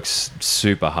like worked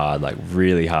super hard, like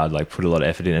really hard, like put a lot of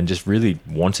effort in and just really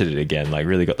wanted it again. Like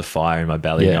really got the fire in my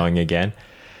belly going again.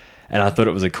 And I thought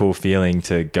it was a cool feeling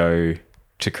to go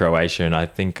to Croatia. And I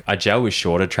think I gel with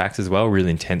shorter tracks as well,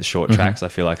 really intense short tracks. I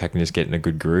feel like I can just get in a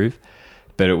good groove.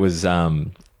 But it was, I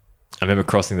remember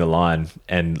crossing the line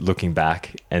and looking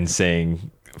back and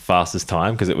seeing fastest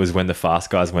time, because it was when the fast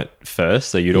guys went first.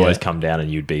 So you'd always come down and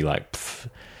you'd be like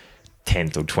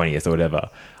 10th or 20th or whatever.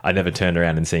 I never turned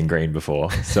around and seen Green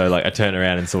before. So like I turned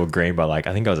around and saw Green by like,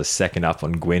 I think I was a second up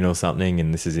on Gwyn or something.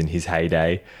 And this is in his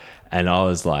heyday. And I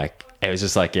was like, it was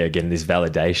just like, getting this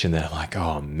validation that I'm like,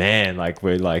 oh man, like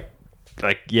we're like,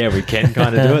 yeah, we can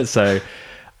kind of do it. So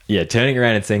yeah, turning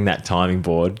around and seeing that timing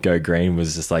board go green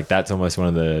was just like, that's almost one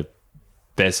of the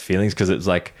best feelings, because it was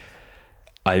like,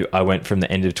 I went from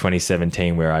the end of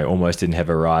 2017 where I almost didn't have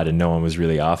a ride and no one was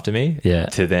really after me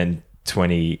to then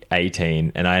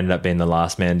 2018, and I ended up being the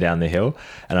last man down the hill.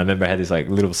 And I remember I had this like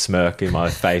little smirk in my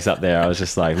face up there. I was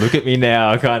just like, look at me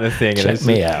now kind of thing. Check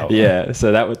me out. Yeah.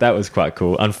 So that was quite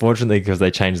cool. Unfortunately, because they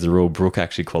changed the rule, Brooke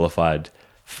actually qualified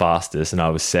fastest and I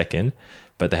was second,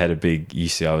 but they had a big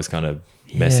issue. I was kind of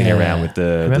messing around with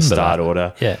the start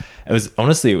order. Yeah. It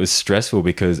was stressful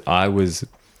because I was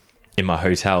in my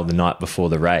hotel the night before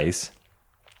the race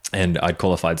and I'd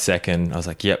qualified second. I was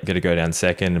like, yep, got to go down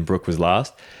second, and Brooke was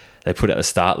last. They put out a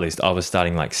start list. I was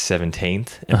starting like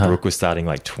 17th and Brooke was starting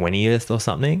like 20th or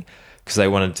something, because they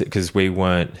wanted to, because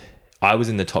I was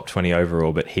in the top 20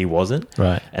 overall, but he wasn't.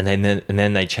 Right. And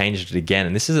then they changed it again.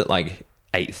 And this is at like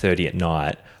 8:30 at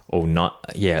night or not.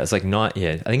 Yeah, it's like night.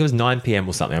 Yeah, I think it was 9 p.m.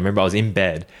 or something. I remember I was in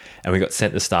bed and we got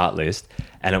sent the start list,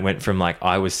 and it went from like,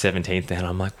 I was 17th and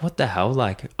I'm like, what the hell?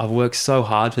 Like I've worked so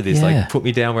hard for this, like put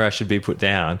me down where I should be put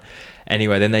down.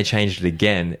 Anyway, then they changed it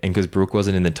again, and because Brooke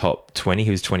wasn't in the top 20,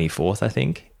 he was 24th, I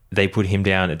think. They put him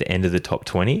down at the end of the top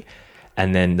 20,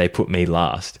 and then they put me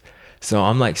last. So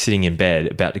I'm like sitting in bed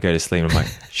about to go to sleep, and I'm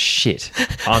like, shit,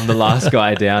 I'm the last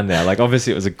guy down there. Like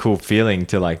obviously it was a cool feeling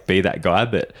to like be that guy,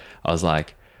 but I was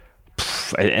like,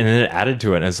 and then it added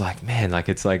to it, and it's like, man, like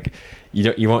it's like you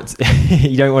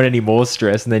don't want any more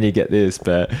stress, and then you get this.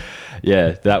 But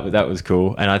yeah, that was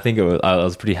cool, and I think I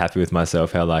was pretty happy with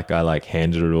myself how like I like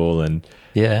handled it all, and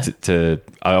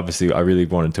I really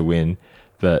wanted to win,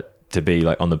 but to be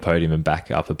like on the podium and back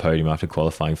up the podium after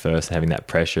qualifying first and having that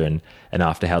pressure, and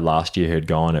after how last year had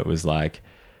gone, it was like,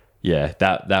 yeah,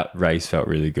 that race felt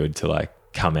really good to like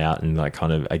come out and like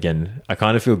kind of, again, I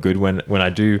kind of feel good when I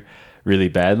do really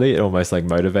badly. It almost like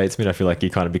motivates me, and I feel like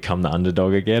you kind of become the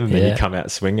underdog again, and then you come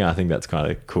out swinging. I think that's kind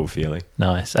of a cool feeling.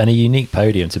 Nice. And a unique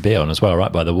podium to be on as well,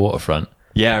 right by the waterfront.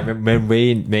 Yeah, I remember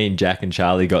when me and Jack and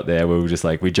Charlie got there, we were just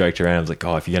like, we joked around. I was like,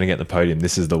 oh, if you're going to get the podium,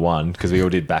 this is the one, because we all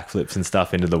did backflips and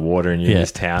stuff into the water in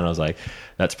this town. I was like,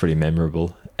 that's pretty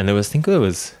memorable. And I think there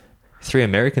was 3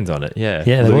 Americans on it. Yeah.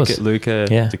 Yeah, there was. Luca,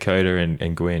 Dakota,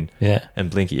 and Gwyn. Yeah. And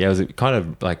Blinky. Yeah, it was kind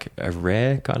of like a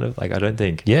rare kind of, like, I don't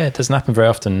think. Yeah, it doesn't happen very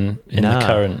often in the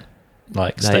current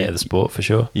state of the sport, for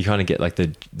sure. You kind of get like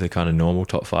the kind of normal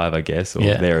top 5, I guess, or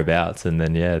thereabouts. And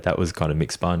then, that was kind of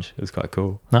mixed bunch. It was quite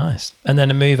cool. Nice. And then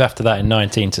a move after that in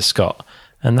 19 to Scott.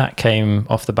 And that came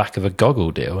off the back of a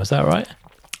goggle deal. Is that right?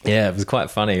 Yeah, it was quite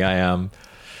funny.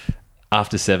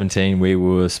 After 17, we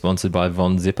were sponsored by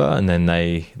Von Zipper, and then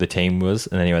the team was,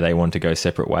 and anyway, they wanted to go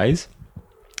separate ways.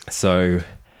 So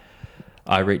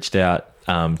I reached out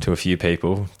to a few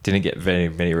people, didn't get very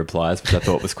many replies, which I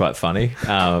thought was quite funny.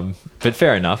 But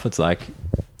fair enough. It's like,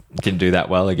 didn't do that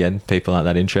well. Again, people aren't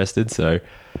that interested. So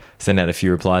sent out a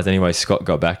few replies. Anyway, Scott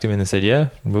got back to me and they said, yeah,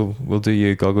 we'll do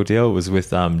you a goggle deal. It was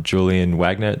with Julian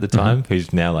Wagner at the time,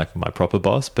 who's now like my proper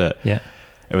boss. But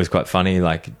it was quite funny.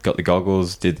 Like, got the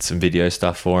goggles, did some video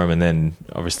stuff for him, and then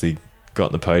obviously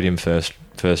got the podium first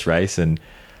race. And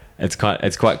it's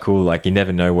quite cool. Like, you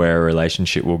never know where a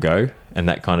relationship will go, and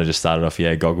that kind of just started off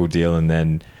goggle deal. And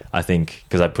then I think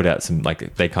because I put out some,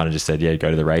 like, they kind of just said go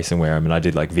to the race and wear them, and I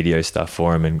did like video stuff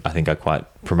for them, and I think I quite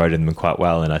promoted them quite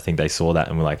well, and I think they saw that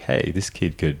and were like, hey, this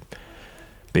kid could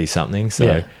be something.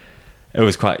 So it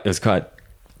was quite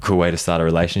cool way to start a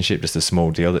relationship, just a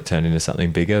small deal that turned into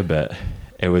something bigger. But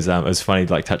it was funny,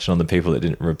 like, touching on the people that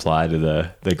didn't reply to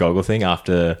the goggle thing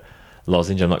after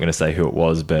lozenge. I'm not going to say who it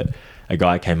was, but a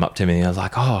guy came up to me and I was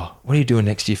like, "Oh, what are you doing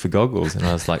next year for goggles?" And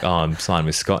I was like, "Oh, I'm signed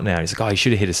with Scott now." And he's like, "Oh, you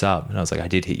should have hit us up." And I was like, "I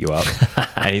did hit you up."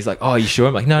 And he's like, "Oh, are you sure?"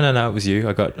 I'm like, No, it was you.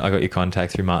 I got your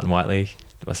contact through Martin Whiteley.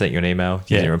 I sent you an email.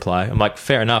 You didn't reply." I'm like,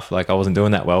 "Fair enough. Like, I wasn't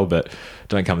doing that well, but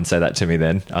don't come and say that to me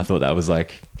then." I thought that was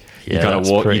like, you kind of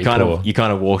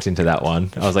walked into that one.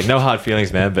 I was like, "No hard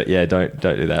feelings, man, but yeah, don't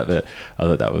do that." But I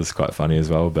thought that was quite funny as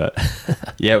well. But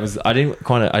yeah, it was. I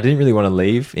didn't really want to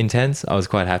leave Intense. I was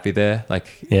quite happy there. Like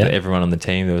everyone on the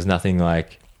team, there was nothing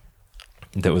like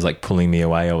that was like pulling me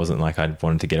away. I wasn't like I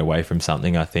wanted to get away from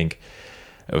something. I think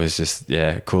it was just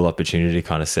a cool opportunity to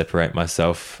kind of separate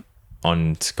myself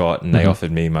on Scott, and they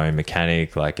offered me my own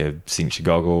mechanic, like a cincture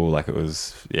goggle. Like it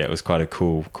was quite a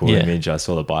cool image. I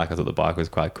saw the bike. I thought the bike was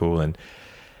quite cool, and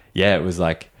it was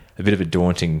like a bit of a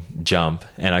daunting jump.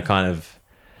 And I kind of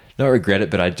not regret it,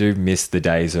 but I do miss the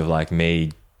days of like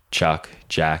me, Chuck,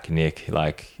 Jack, Nick.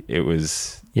 Like it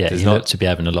was not to be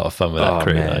having a lot of fun with that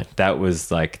crew. Man, that was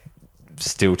like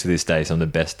still to this day some of the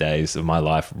best days of my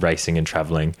life, racing and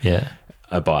traveling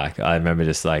a bike. I remember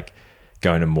just like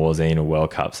going to Morzine or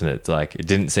World Cups, and it's like it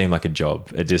didn't seem like a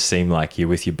job. It just seemed like you're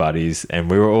with your buddies,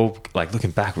 and we were all like, looking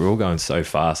back, we were all going so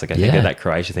fast. Like I think at that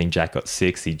Croatia thing, Jack got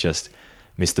 6th. He just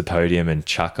missed the podium, and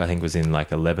Chuck I think was in like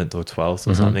 11th or 12th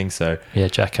or something. So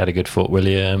Jack had a good Fort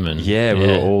William, and we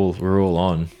were all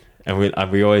on, and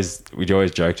we always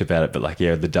joked about it. But like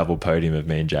the double podium of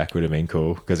me and Jack would have been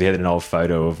cool, because we had an old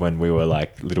photo of when we were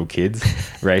like little kids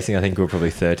racing. I think we were probably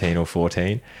 13 or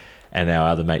 14. And our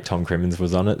other mate Tom Crimmins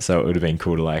was on it, so it would have been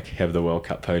cool to like have the World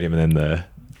Cup podium and then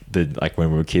the like when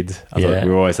we were kids. I thought we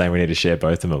were always saying we need to share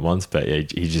both of them at once, but he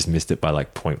just missed it by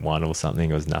like 0.1 or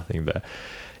something. It was nothing, but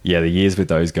the years with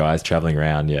those guys traveling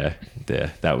around,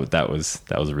 that was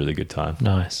a really good time.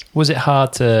 Nice. Was it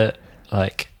hard to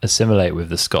like assimilate with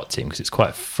the Scott team, because it's quite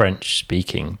a French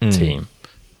speaking team?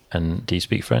 And do you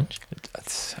speak French?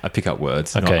 I pick up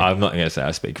words. Okay. I'm not going to say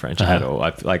I speak French at all.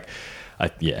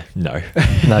 No.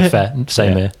 No, fair.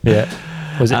 Same here. Yeah.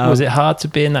 Was it hard to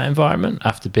be in that environment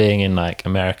after being in like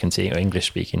American team or English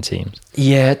speaking teams?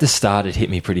 Yeah, at the start it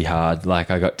hit me pretty hard. Like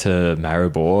I got to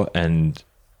Maribor and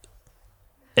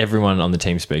everyone on the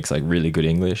team speaks like really good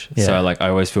English. Yeah. So like I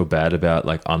always feel bad about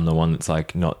like I'm the one that's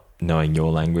like not knowing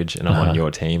your language, and I'm on your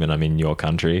team and I'm in your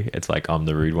country. It's like I'm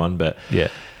the rude one, but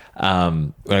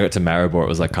when I got to Maribor, it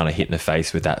was like kind of hit in the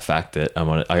face with that fact that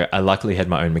I luckily had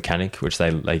my own mechanic, which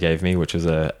they gave me, which was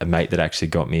a mate that actually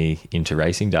got me into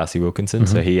racing, Darcy Wilkinson.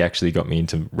 So he actually got me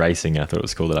into racing. I thought it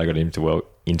was cool that I got into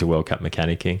World Cup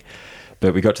mechanicking.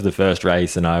 But we got to the first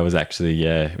race, and I was actually,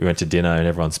 we went to dinner and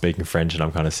everyone's speaking French, and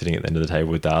I'm kind of sitting at the end of the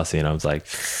table with Darcy, and I was like,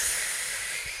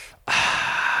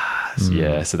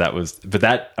 so that was, but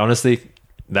that honestly,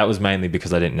 that was mainly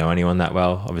because I didn't know anyone that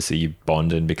well. Obviously, you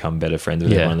bond and become better friends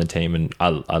with everyone on the team, and I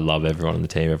love everyone on the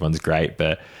team. Everyone's great,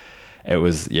 but it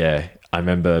was, I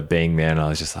remember being there and I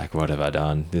was just like, what have I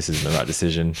done? This isn't the right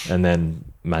decision. And then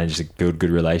managed to build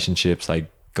good relationships. I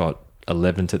got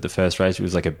 11th at the first race. It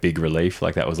was like a big relief.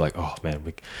 Like that was like, oh man,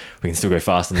 we can still go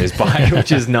fast on this bike,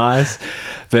 which is nice.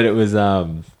 But it was,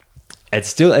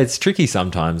 it's tricky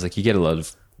sometimes. Like you get a lot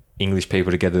of English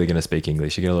people together, they're going to speak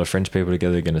English. You get a lot of French people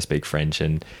together, they're going to speak French.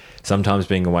 And sometimes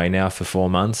being away now for 4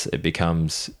 months, it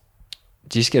becomes, you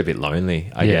just get a bit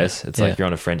lonely, I guess. It's like you're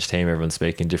on a French team, everyone's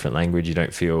speaking different language. You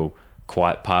don't feel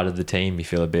quite part of the team. You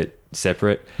feel a bit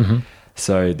separate.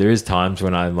 So there is times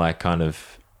when I'm like kind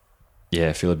of,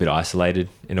 feel a bit isolated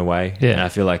in a way. And I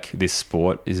feel like this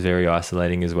sport is very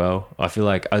isolating as well. I feel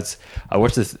like I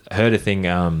heard a thing,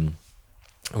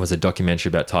 it was a documentary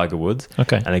about Tiger Woods.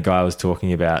 Okay. And a guy was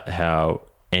talking about how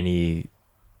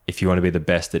if you want to be the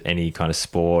best at any kind of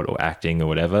sport or acting or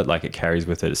whatever, like it carries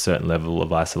with it a certain level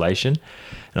of isolation.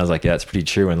 And I was like, that's pretty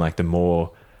true. And like the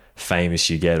more famous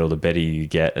you get or the better you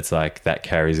get, it's like that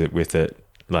carries it with it,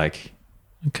 like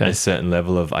a certain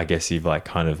level of, I guess you've like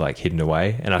kind of like hidden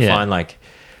away. And I find like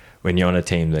when you're on a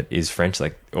team that is French,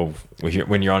 like, or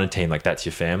when you're on a team, like that's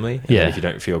your family. And if you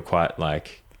don't feel quite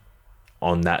like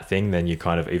on that thing, then you're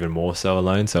kind of even more so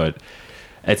alone. So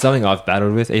it's something I've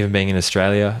battled with, even being in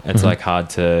Australia. It's like hard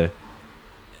to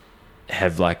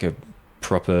have like a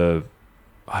proper,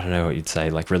 I don't know what you'd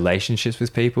say, like relationships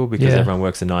with people, because everyone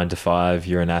works a 9 to 5.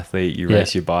 You're an athlete, you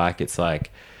race your bike. It's like,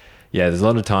 there's a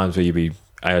lot of times where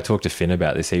I talked to Finn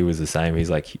about this. He was the same. He's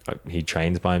like, he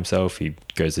trains by himself. He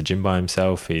goes to the gym by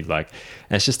himself. And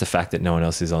it's just the fact that no one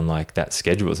else is on like that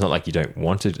schedule. It's not like you don't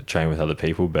want to train with other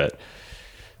people, but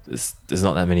there's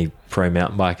not that many pro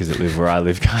mountain bikers that live where I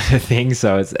live, kind of thing.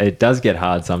 So it does get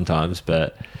hard sometimes,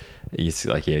 but you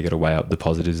got to weigh up the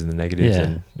positives and the negatives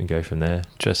and go from there.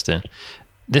 Interesting.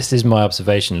 this is my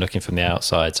observation looking from the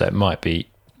outside, so it might be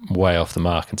way off the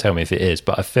mark, and tell me if it is,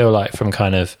 but I feel like from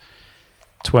kind of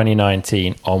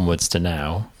 2019 onwards to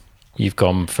now, you've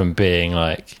gone from being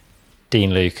like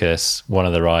Dean Lucas, one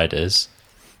of the riders,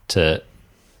 to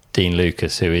Dean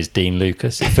Lucas, who is Dean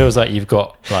Lucas. It feels like you've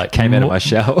got like Came out of my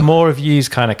shell. More of you's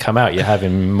kind of come out. You're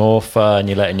having more fun.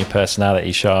 You're letting your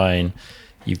personality shine.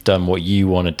 You've done what you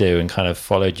want to do and kind of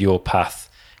followed your path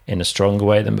in a stronger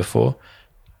way than before.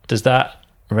 Does that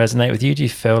resonate with you? Do you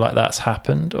feel like that's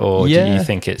happened, or do you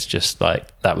think it's just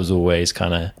like that was always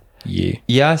kind of you?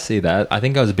 Yeah, I see that. I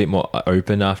think I was a bit more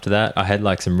open after that. I had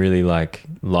like some really like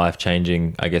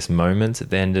life-changing, I guess, moments at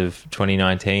the end of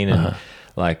 2019, and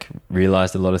like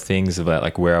realized a lot of things about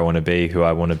like where I want to be, who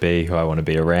I want to be, who I want to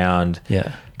be around.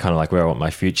 Yeah. Kind of like where I want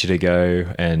my future to go.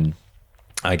 And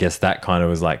I guess that kind of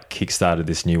was like kickstarted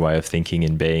this new way of thinking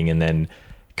and being. And then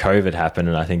COVID happened,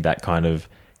 and I think that kind of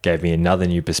gave me another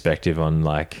new perspective on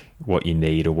like what you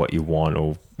need or what you want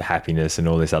or happiness and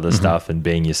all this other stuff, and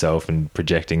being yourself and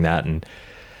projecting that. And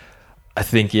I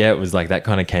think, yeah, it was like that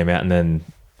kind of came out. And then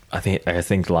I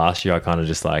think last year I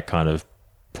kind of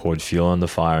poured fuel on the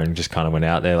fire and just kind of went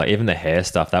out there. Like even the hair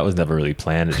stuff, that was never really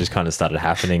planned. It just kind of started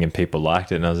happening and people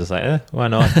liked it. And I was just like, why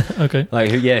not? Okay. Like,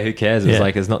 who cares? It's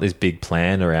like, there's not this big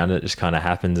plan around it. It just kind of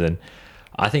happens. And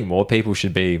I think more people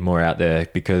should be more out there,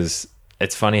 because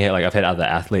it's funny how like I've had other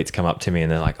athletes come up to me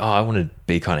and they're like, oh, I want to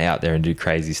be kind of out there and do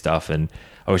crazy stuff. And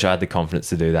I wish I had the confidence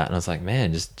to do that. And I was like,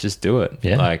 man, just do it.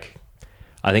 Yeah. Like,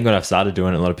 I think when I've started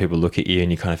doing it, a lot of people look at you and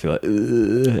you kind of feel like,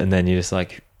 ugh, and then you're just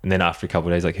like, and then after a couple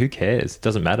of days, like, who cares? It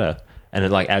doesn't matter. And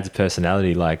it like adds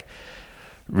personality. Like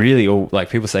really, all like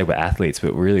people say we're athletes,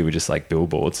 but really we're just like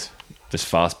billboards, just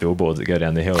fast billboards that go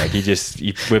down the hill. Like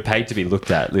we're paid to be looked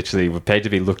at. Literally, we're paid to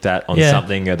be looked at on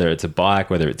something, whether it's a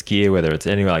bike, whether it's gear, whether it's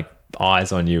anywhere. Like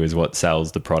eyes on you is what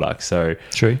sells the product. So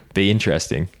true. Be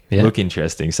interesting, look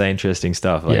interesting, say interesting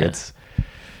stuff. Like it's.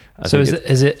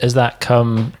 Has that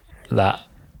come that?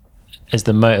 Is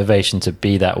the motivation to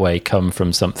be that way come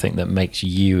from something that makes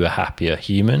you a happier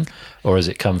human, or has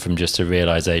it come from just a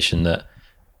realization that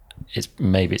it's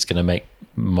going to make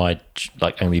my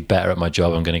like I'm gonna be better at my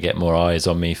job, I'm going to get more eyes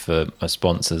on me for my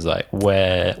sponsors? Like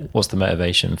what's the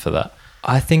motivation for that?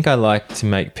 I think I like to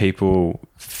make people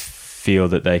feel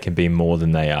that they can be more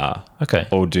than they are. Okay.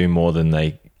 Or do more than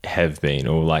they have been,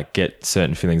 or like get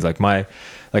certain feelings. Like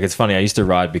it's funny, I used to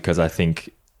ride because I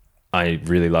think I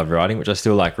really love riding, which I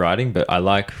still like riding, but I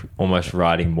like almost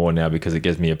riding more now because it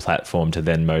gives me a platform to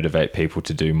then motivate people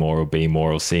to do more or be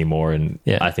more or see more. And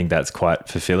I think that's quite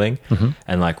fulfilling.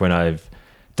 And like when I've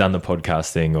done the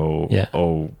podcast thing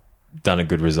or done a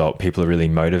good result, people are really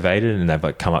motivated and they've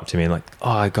like come up to me and like, oh,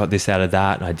 I got this out of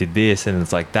that and I did this. And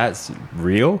it's like, that's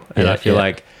real. And I feel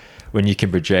like when you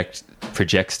can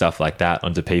project stuff like that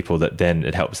onto people, that then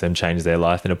it helps them change their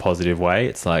life in a positive way.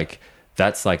 It's like,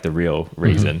 that's like the real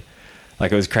reason.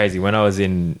 Like it was crazy when I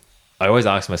always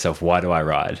asked myself, why do I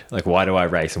ride? Like, why do I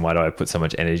race and why do I put so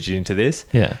much energy into this?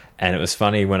 Yeah. And it was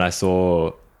funny when I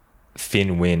saw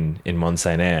Finn win in Mont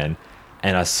Saint Anne,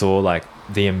 and I saw like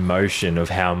the emotion of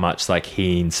how much like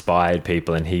he inspired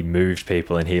people and he moved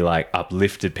people and he like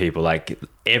uplifted people, like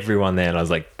everyone there. And I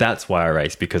was like, that's why I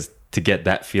race, because to get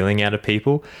that feeling out of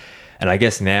people. And I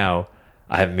guess now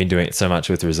I haven't been doing it so much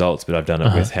with results, but I've done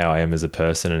it with how I am as a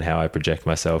person and how I project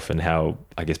myself and how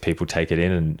I guess people take it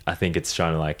in. And I think it's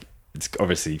trying to like, it's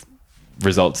obviously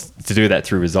results, to do that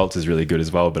through results is really good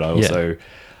as well. But I also,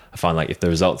 I find like if the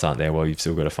results aren't there, well, you've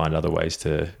still got to find other ways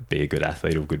to be a good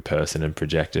athlete or a good person and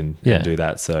project and do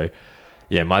that. So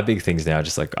yeah, my big things now,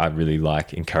 just like I really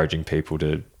like encouraging people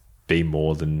to be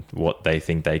more than what they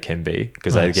think they can be.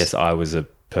 Because I guess I was a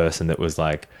person that was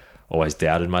like, always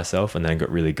doubted myself and then got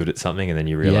really good at something, and then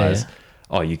you realize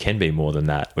oh, you can be more than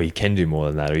that, or you can do more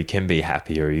than that, or you can be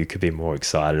happier, or you could be more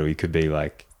excited, or you could be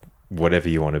like whatever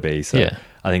you want to be. So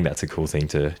I think that's a cool thing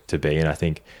to be. And I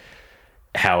think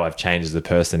how I've changed as a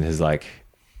person has like,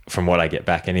 from what I get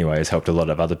back anyway, has helped a lot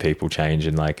of other people change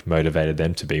and like motivated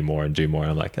them to be more and do more.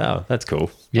 And I'm like, oh, that's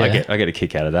cool. I get a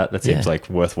kick out of that. That seems like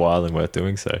worthwhile and worth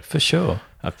doing. So for sure,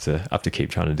 I have to keep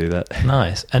trying to do that.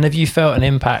 Nice. And have you felt an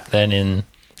impact then in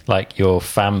like your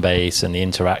fan base and the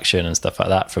interaction and stuff like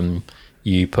that from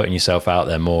you putting yourself out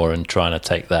there more and trying to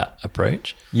take that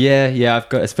approach? Yeah. I've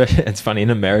got, especially, it's funny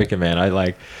in America, man, I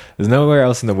like, there's nowhere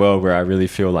else in the world where I really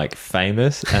feel like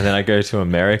famous. And then I go to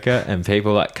America and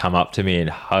people like come up to me and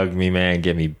hug me, man,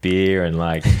 give me beer and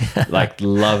like, like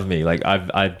love me. Like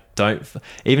I don't,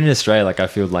 even in Australia, like I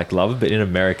feel like love, but in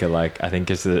America, like I think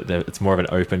it's more of an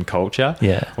open culture.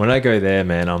 Yeah. When I go there,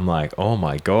 man, I'm like, oh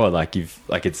my God, like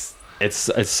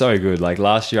it's so good. Like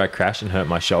last year I crashed and hurt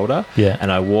my shoulder. Yeah.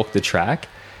 And I walked the track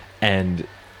and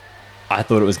I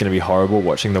thought it was going to be horrible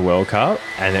watching the World Cup,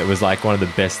 and it was like one of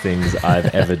the best things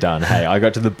I've ever done. Hey, I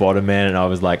got to the bottom, man, and I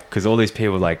was like, because all these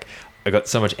people, like, I got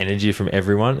so much energy from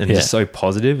everyone and just so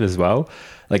positive as well.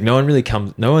 Like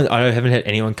I haven't had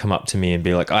anyone come up to me and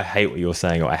be like, I hate what you're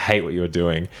saying or I hate what you're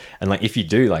doing. And like, if you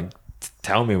do, like,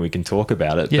 tell me, we can talk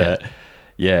about it. Yeah. But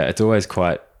yeah, it's always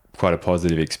quite a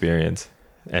positive experience.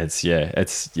 And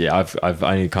I've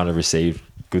only kind of received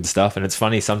good stuff. And it's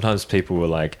funny, sometimes people will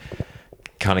like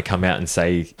kind of come out and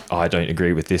say, oh, I don't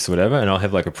agree with this or whatever, and I'll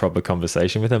have like a proper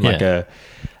conversation with them. Like a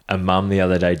mum the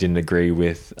other day didn't agree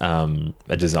with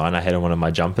a design I had on one of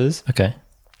my jumpers. Okay.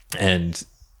 And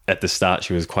at the start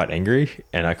she was quite angry,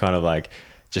 and I kind of like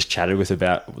just chatted with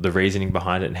about the reasoning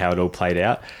behind it and how it all played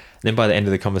out. And then by the end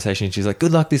of the conversation she's like,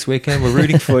 good luck this weekend, we're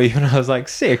rooting for you. And I was like,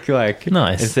 sick. Like,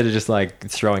 nice. Instead of just like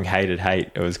throwing hate at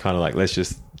hate, it was kind of like, let's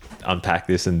just unpack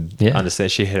this and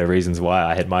understand. She had her reasons why,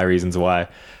 I had my reasons why.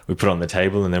 We put it on the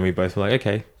table, and then we both were like,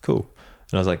 okay, cool.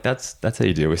 And I was like, that's how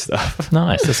you deal with stuff.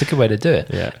 Nice. That's a good way to do it.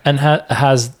 Yeah. And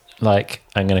has like,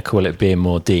 I'm going to call it being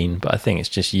more Dean, but I think it's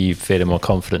just you feeling more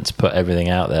confident to put everything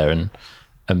out there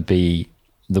and be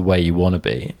the way you want to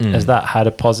be. Has that had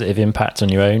a positive impact on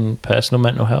your own personal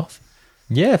mental health?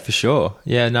 Yeah, for sure.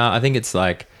 Yeah, no, I think it's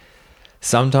like,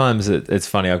 sometimes it's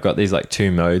funny. I've got these like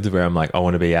two modes where I'm like, I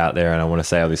want to be out there and I want to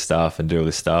say all this stuff and do all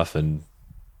this stuff and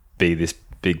be this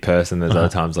big person. There's other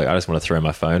times like I just want to throw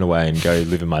my phone away and go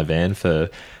live in my van for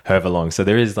however long. So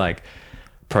there is like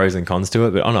pros and cons to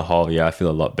it, but on a whole, I feel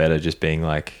a lot better just being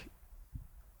like,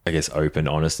 I guess, open,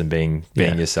 honest, and being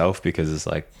yourself, because it's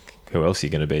like, who else are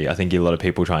you going to be? I think a lot of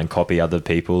people try and copy other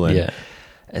people, and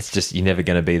it's just, you're never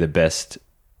going to be the best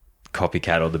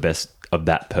copycat or the best of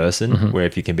that person. Where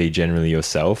if you can be generally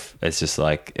yourself, it's just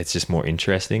like, it's just more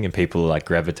interesting, and people like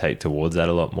gravitate towards that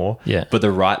a lot more. But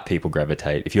the right people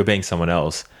gravitate. If you're being someone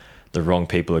else, the wrong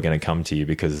people are going to come to you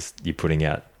because you're putting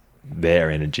out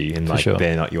their energy, and like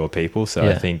they're not your people. So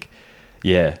I think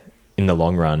in the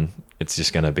long run, it's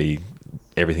just going to be,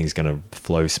 everything's going to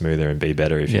flow smoother and be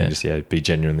better if you can just be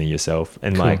genuinely yourself,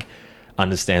 and like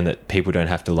understand that people don't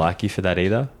have to like you for that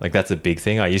either. Like that's a big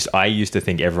thing. I used to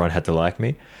think everyone had to like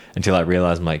me, until I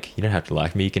realized, I'm like, you don't have to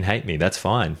like me, you can hate me, that's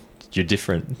fine, you're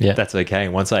different, that's okay.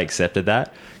 And once I accepted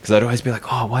that, because I'd always be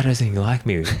like, oh, why doesn't he like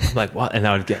me? I'm like, what? And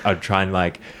I'd try and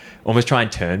like almost try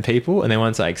and turn people, and then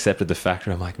once I accepted the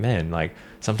factor, I'm like, man, like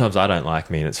sometimes I don't like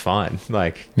me and it's fine.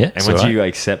 Like, and once you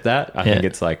accept that, I think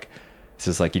it's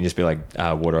just like, you can just be like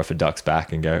water off a duck's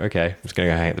back and go, okay, I'm just gonna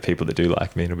go hang out with the people that do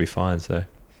like me and it'll be fine. So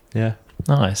yeah.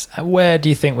 Nice. Where do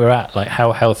you think we're at? Like,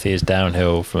 how healthy is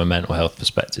downhill from a mental health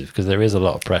perspective? Because there is a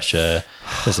lot of pressure,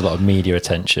 there's a lot of media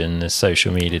attention, there's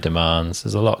social media demands,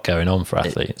 there's a lot going on for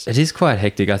athletes. It is quite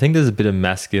hectic. I think there's a bit of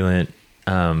masculine,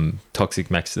 toxic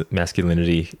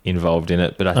masculinity involved in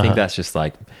it, but I think that's just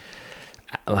like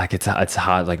it's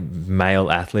hard. Like male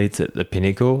athletes at the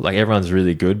pinnacle, like everyone's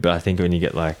really good, but I think when you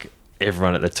get like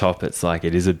everyone at the top, it's like,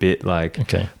 it is a bit like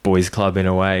boys club in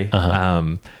a way.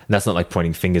 And that's not like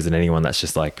pointing fingers at anyone, that's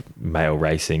just like male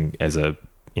racing in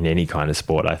any kind of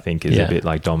sport, I think is a bit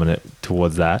like dominant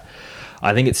towards that.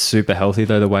 I think it's super healthy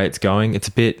though, the way it's going. It's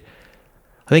a bit,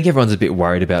 I think everyone's a bit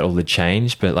worried about all the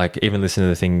change, but like even listening to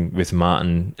the thing with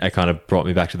Martin, it kind of brought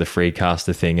me back to the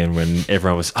Freecaster thing, and when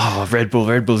everyone was, oh, Red Bull's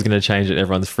going to change it,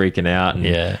 everyone's freaking out,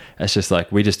 and it's just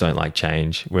like, we just don't like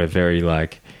change. We're very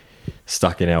like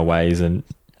stuck in our ways, and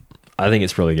I think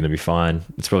it's probably going to be fine.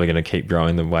 It's probably going to keep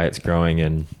growing the way it's growing,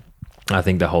 and I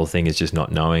think the whole thing is just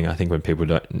not knowing. I think when people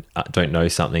don't know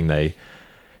something, they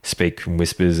speak in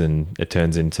whispers and it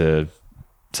turns into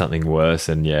something worse.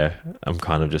 And I'm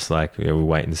kind of just like, we'll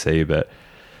wait and see, but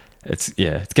it's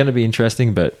going to be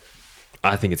interesting, but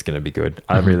I think it's going to be good.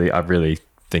 I really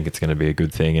think it's going to be a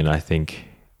good thing, and I think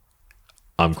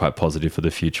I'm quite positive for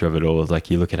the future of it all.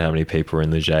 Like, you look at how many people are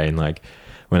in the J, and like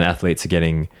when athletes are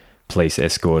getting police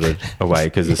escorted away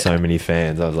because there's so many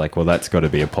fans, I was like, well, that's got to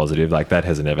be a positive. Like, that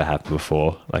hasn't ever happened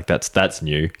before. Like, that's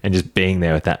new. And just being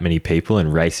there with that many people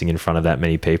and racing in front of that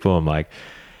many people, I'm like,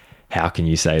 how can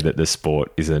you say that the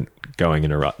sport isn't going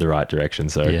in the right direction?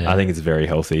 So I think it's very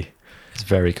healthy. It's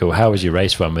very cool. How was your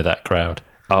race run with that crowd?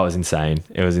 Oh, it was insane.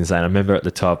 It was insane. I remember at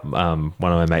the top, one of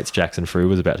my mates, Jackson Frew,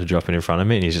 was about to drop it in front of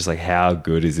me, and he's just like, how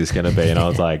good is this going to be? And I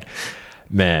was like,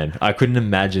 man, I couldn't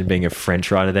imagine being a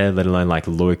French rider there, let alone like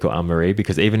Loic or Anne-Marie,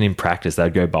 because even in practice,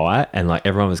 they'd go by and like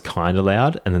everyone was kind of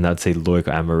loud, and then they'd see Loic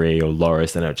or Anne-Marie or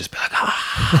Loris, and it would just be like,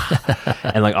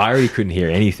 ah. And like, I already couldn't hear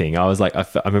anything. I was like, I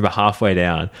remember halfway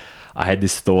down, I had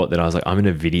this thought that I was like, I'm in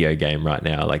a video game right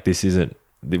now. Like, this isn't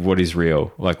what is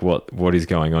real, like what is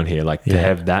going on here, like to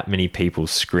have that many people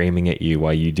screaming at you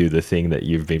while you do the thing that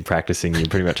you've been practicing in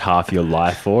pretty much half your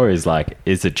life for is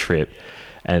a trip.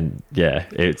 And yeah,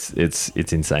 it's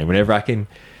insane. Whenever I can,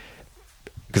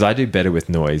 because I do better with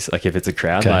noise, like if it's a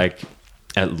crowd, like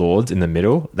at Lords in the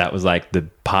middle, that was like the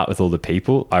part with all the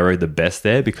people I rode the best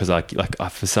there, because I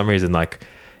for some reason, like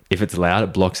if it's loud,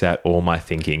 it blocks out all my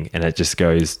thinking and it just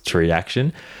goes to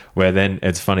reaction. Where then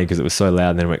it's funny because it was so loud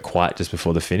and then it went quiet just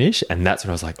before the finish. And that's when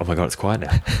I was like, oh my God, it's quiet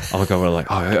now. Oh my God, we're like,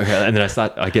 oh, okay. And then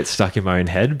I get stuck in my own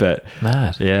head. But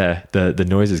mad. Yeah, the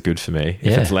noise is good for me.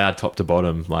 If it's loud top to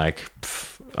bottom, like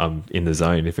I'm in the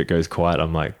zone. If it goes quiet,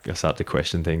 I'm like, I start to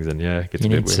question things, and it gets a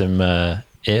bit weird. You need some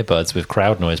earbuds with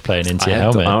crowd noise playing into your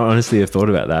helmet. I honestly have thought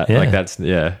about that. Yeah. Like that's,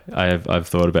 I've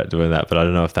thought about doing that, but I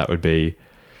don't know if that would be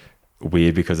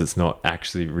weird because it's not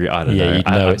actually real. I don't know. You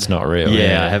know it's not real.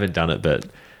 Yeah, I haven't done it, but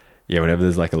whenever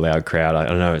there's like a loud crowd, I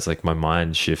don't know, it's like my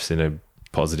mind shifts in a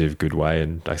positive, good way,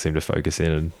 and I seem to focus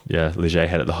in. And Leger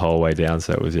had it the whole way down,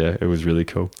 so it was really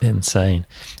cool. Insane.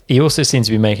 He also seems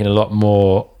to be making a lot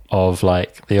more of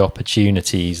like the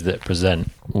opportunities that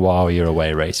present while you're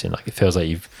away racing. Like it feels like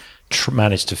you've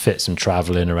managed to fit some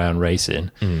traveling around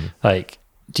racing. Like,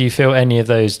 do you feel any of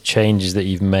those changes that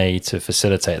you've made to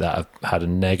facilitate that have had a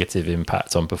negative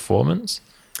impact on performance?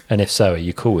 And if so, are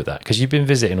you cool with that? Because you've been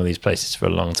visiting all these places for a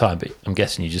long time, but I'm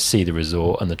guessing you just see the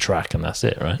resort and the track and that's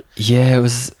it, right? Yeah,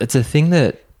 it's a thing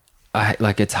that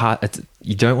it's hard.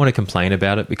 You don't want to complain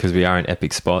about it because we are in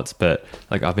epic spots, but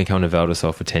like I've been coming to Val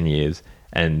d'Isole for 10 years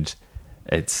and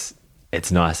it's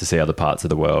nice to see other parts of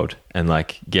the world. And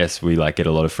like, yes, we like get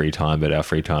a lot of free time, but our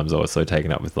free time's also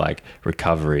taken up with like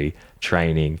recovery,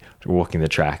 training, walking the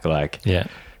track. Like,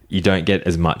 you don't get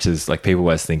as much as like people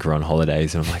always think we're on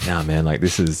holidays, and I'm like, nah, man, like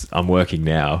I'm working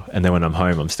now. And then when I'm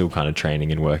home, I'm still kind of training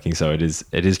and working. So it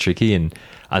is tricky. And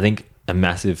I think a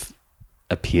massive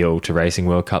appeal to racing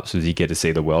World Cups was you get to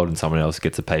see the world and someone else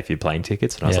gets to pay for your plane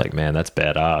tickets. And I was like, man, that's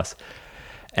badass.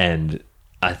 And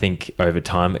I think over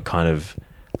time it kind of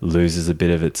loses a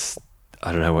bit of its,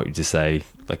 I don't know what you just say,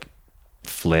 like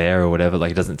flair or whatever.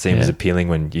 Like it doesn't seem as appealing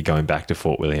when you're going back to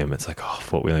Fort William. It's like, oh,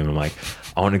 Fort William. I'm like,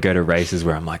 I want to go to races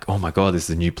where I'm like, oh my God, this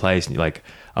is a new place. And like,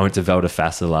 I went to Val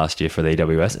d'Ifasa last year for the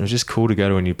EWS and it was just cool to go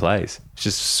to a new place. It's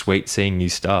just sweet seeing new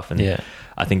stuff. And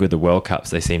I think with the World Cups,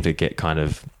 they seem to get kind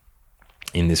of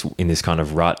in this kind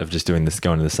of rut of just doing this,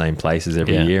 going to the same places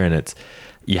every year. And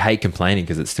you hate complaining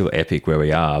because it's still epic where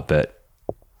we are, but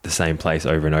the same place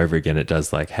over and over again. It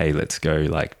does like, hey, let's go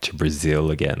like to Brazil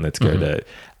again. Let's go to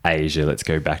Asia. Let's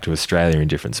go back to Australia in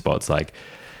different spots. Like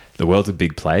the world's a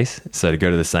big place. So to go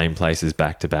to the same places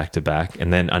back to back to back.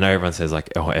 And then I know everyone says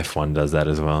like, oh, F1 does that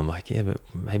as well. I'm like, yeah, but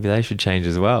maybe they should change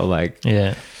as well. Like,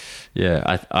 I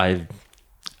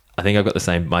think I've got the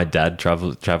same, my dad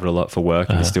traveled a lot for work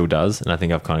and he still does. And I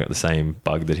think I've kind of got the same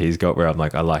bug that he's got where I'm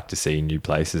like, I like to see new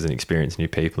places and experience new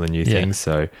people and new things.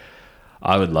 So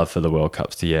I would love for the World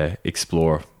Cups to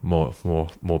explore more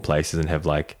places and have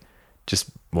like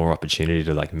just more opportunity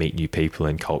to like meet new people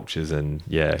and cultures and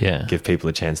give people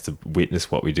a chance to witness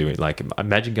what we do. Like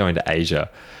imagine going to Asia.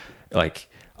 Like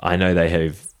I know they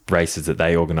have races that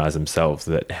they organize themselves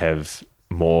that have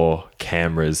more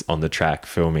cameras on the track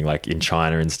filming like in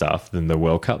China and stuff than the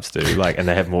World Cups do. Like, and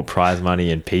they have more prize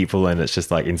money and people and it's just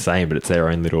like insane, but it's their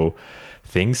own little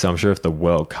thing. So I'm sure if the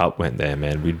World Cup went there,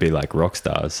 man, we'd be like rock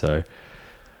stars. So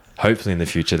hopefully in the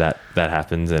future that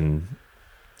happens, and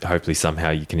hopefully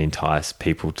somehow you can entice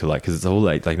people to like, because it's all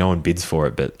like no one bids for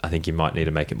it, but I think you might need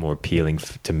to make it more appealing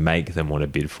to make them want to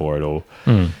bid for it, or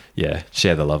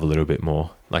share the love a little bit more.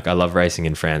 Like I love racing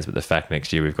in France, but the fact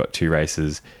next year we've got 2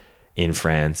 races in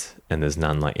France and there's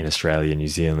none like in Australia, New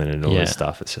Zealand and all this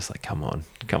stuff, it's just like, come on,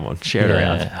 share it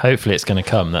around. Hopefully it's going to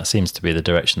come. That seems to be the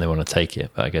direction they want to take it,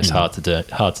 but I guess hard to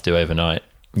do overnight.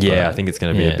 I think it's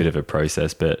going to be a bit of a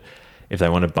process, but if they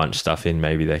want to bunch stuff in,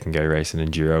 maybe they can go race an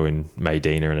enduro in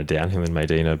Medina and a downhill in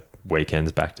Medina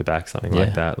weekends back to back, something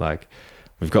like that. Like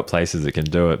we've got places that can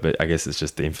do it, but I guess it's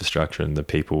just the infrastructure and the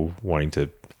people wanting to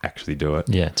actually do it.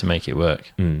 Yeah, to make it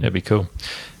work. It'd be cool.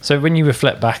 So when you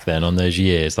reflect back then on those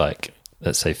years, like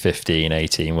let's say 15,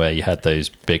 18, where you had those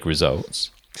big results.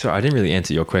 So I didn't really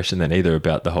answer your question then either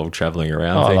about the whole traveling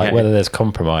around thing. Like whether there's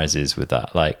compromises with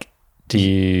that. Like, do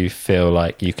you feel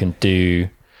like you can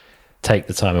take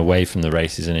the time away from the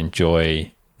races and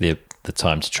enjoy the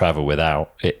time to travel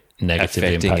without it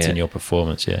negatively impacting your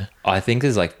performance? I think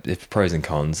there's pros and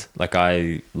cons. Like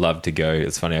I love to go,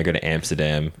 it's funny, I go to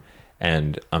Amsterdam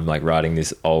and I'm like riding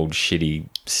this old shitty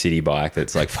city bike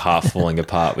that's like half falling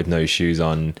apart with no shoes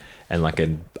on and like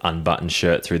an unbuttoned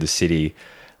shirt through the city,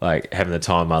 like having the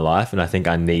time of my life. And I think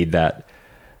I need that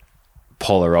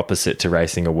polar opposite to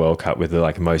racing a World Cup with the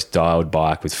like most dialed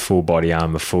bike with full body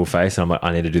armor, full face. And I'm like,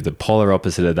 I need to do the polar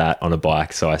opposite of that on a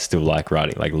bike. So I still like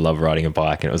riding, like love riding a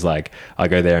bike. And it was like, I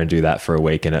go there and do that for a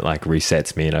week and it like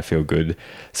resets me and I feel good.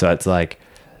 So it's like,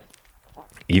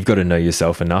 you've got to know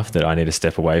yourself enough that I need to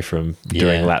step away from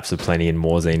doing laps of plenty in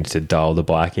Morzine to dial the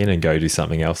bike in and go do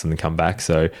something else and then come back.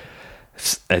 So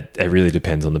it really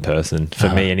depends on the person. For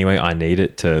me anyway, I need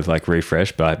it to like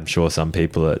refresh, but I'm sure some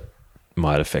people it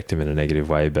might affect them in a negative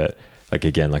way. But like,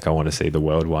 again, like I want to see the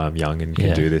world while I'm young and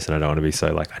can do this. And I don't want to be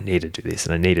so like, I need to do this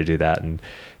and I need to do that. And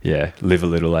live a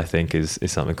little, I think is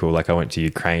something cool. Like I went to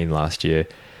Ukraine last year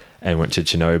and went to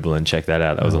Chernobyl and checked that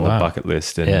out. That was on the bucket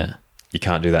list. And you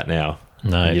can't do that now.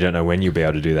 No. And you don't know when you'll be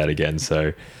able to do that again.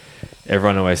 So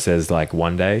everyone always says like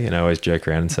one day, and I always joke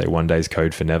around and say one day's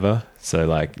code for never. So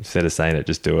like instead of saying it,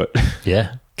 just do it.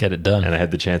 Yeah, get it done. And I had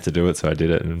the chance to do it, so I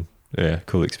did it, and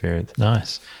cool experience.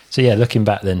 Nice. So looking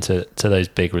back then to those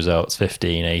big results,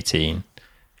 15, 18,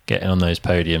 getting on those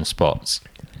podium spots,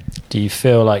 do you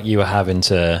feel like you were having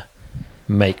to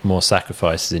make more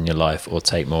sacrifices in your life or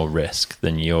take more risk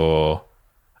than you're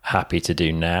happy to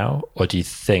do now? Or do you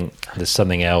think there's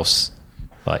something else,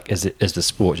 like as the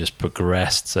sport just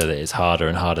progressed so that it's harder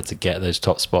and harder to get those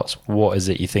top spots? What is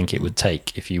it you think it would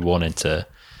take if you wanted to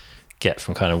get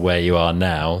from kind of where you are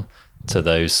now to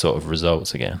those sort of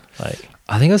results again? Like,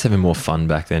 I think I was having more fun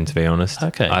back then, to be honest.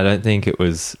 Okay. I didn't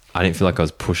feel like I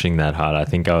was pushing that hard. I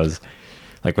think I was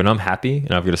like, when I'm happy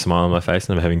and I've got a smile on my face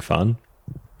and I'm having fun,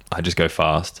 I just go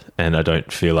fast and I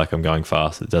don't feel like I'm going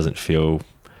fast. It doesn't feel,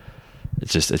 it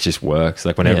just works.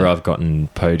 Like whenever I've gotten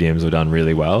podiums or done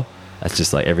really well, it's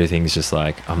just like everything's just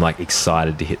like, I'm like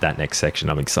excited to hit that next section.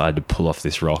 I'm excited to pull off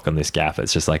this rock on this gap.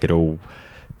 It's just like it all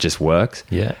just works.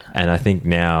 Yeah. And I think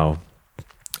now,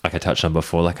 like I touched on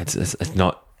before, like it's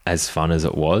not as fun as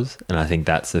it was. And I think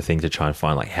that's the thing to try and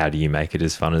find, like, how do you make it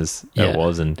as fun as it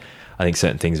was? And I think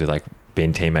certain things with like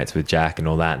being teammates with Jack and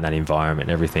all that and that environment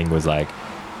and everything was like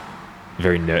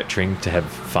very nurturing to have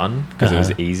fun because it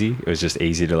was easy. It was just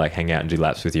easy to like hang out and do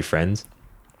laps with your friends.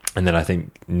 And then I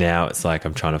think now it's like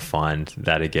I'm trying to find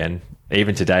that again.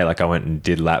 Even today, like I went and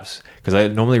did laps because I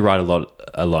normally ride a lot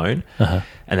alone, and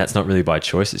that's not really by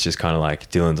choice. It's just kind of like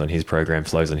Dylan's on his program,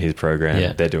 Flo's on his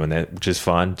program. They're doing that, which is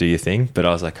fine. Do your thing. But I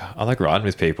was like, I like riding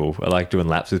with people. I like doing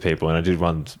laps with people. And I did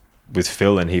one with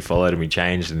Phil, and he followed, and we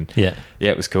changed, and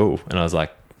it was cool. And I was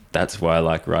like, that's why I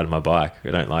like riding my bike.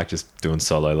 I don't like just doing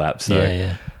solo laps. So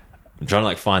I'm trying to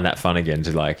like find that fun again,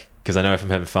 to like, because I know if I'm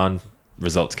having fun,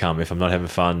 results come. If I'm not having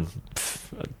fun,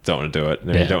 I don't want to do it.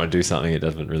 And if you don't want to do something, it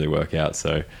doesn't really work out.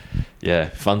 So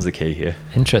fun's the key here.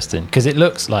 Interesting, because it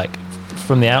looks like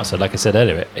from the outside, like I said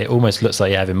earlier, it almost looks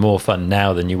like you're having more fun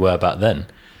now than you were back then.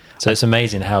 So it's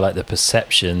amazing how like the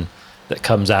perception that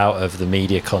comes out of the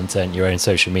media content, your own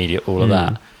social media, all of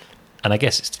that. And I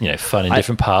guess it's, fun in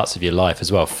different parts of your life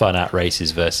as well. Fun at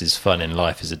races versus fun in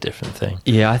life is a different thing.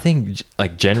 Yeah, I think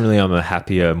like generally I'm a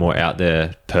happier, more out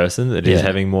there person that is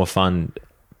having more fun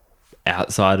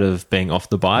outside of being off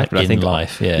the bike. But I think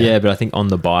life, but I think on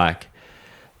the bike,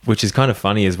 which is kind of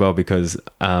funny as well, because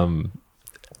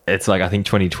it's like I think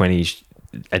 2020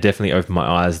 I definitely opened my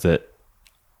eyes that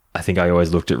I think I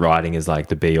always looked at riding as like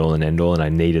the be all and end all, and I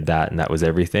needed that, and that was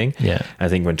everything. Yeah. I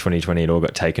think when 2020 it all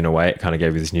got taken away, it kind of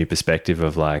gave me this new perspective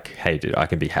of like, hey, dude, I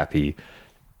can be happy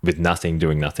with nothing,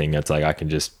 doing nothing. It's like I can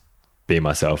just be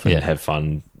myself and have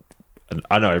fun. And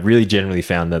I don't know, I really generally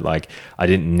found that like I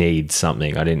didn't need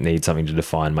something. I didn't need something to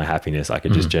define my happiness. I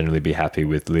could just generally be happy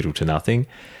with little to nothing.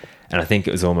 And I think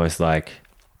it was almost like,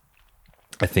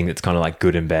 I think it's kind of like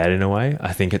good and bad in a way.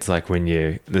 I think it's like when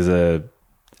there's a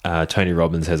Tony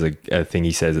Robbins has a thing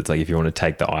he says, it's like if you want to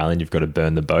take the island, you've got to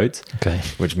burn the boats. Okay.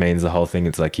 Which means the whole thing,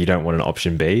 it's like you don't want an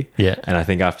option B. Yeah. And I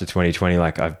think after 2020,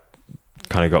 like I've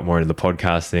kind of got more into the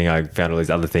podcasting. I found all these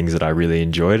other things that I really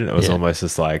enjoyed, and it was almost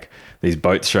just like these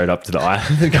boats showed up to the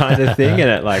island kind of thing. And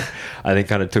it like, I think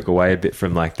kind of took away a bit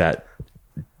from like that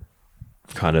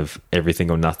kind of everything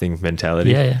or nothing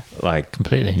mentality. Yeah. Like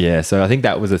completely. Yeah. So I think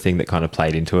that was a thing that kind of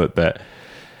played into it, but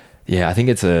yeah, I think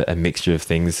it's a mixture of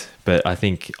things. But I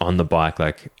think on the bike,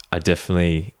 like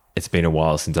it's been a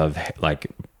while since I've like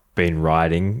been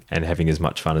riding and having as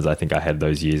much fun as I think I had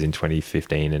those years in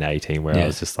 2015 and 18, where I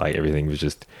was just like, everything was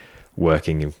just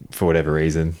working for whatever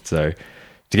reason. So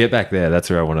to get back there, that's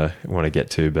where I want to get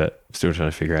to, but still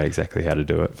trying to figure out exactly how to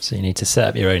do it. So you need to set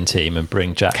up your own team and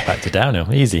bring Jack back to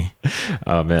downhill. Easy.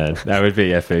 Oh man, that would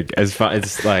be epic. As fun,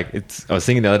 it's like, I was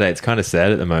thinking the other day, it's kind of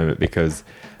sad at the moment because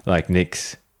like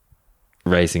Nick's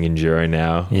racing enduro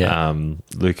now. Yeah.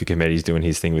 Luca Comedi's doing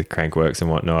his thing with Crankworks and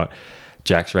whatnot.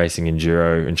 Jack's racing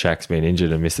enduro and Shaq's been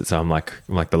injured and missed it. So I'm like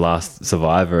the last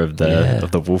survivor of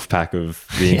the wolf pack of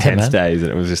the intense days.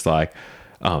 And it was just like,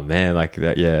 oh man, like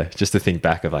that. Yeah. Just to think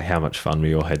back of like how much fun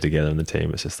we all had together in the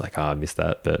team. It's just like, I missed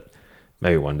that, but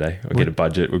maybe one day we'll get a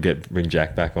budget. We'll bring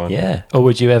Jack back on. Yeah. Or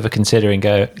would you ever consider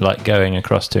going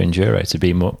across to enduro to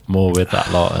be more with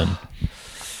that lot? And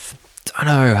I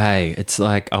don't know. Hey, it's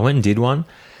like I went and did one.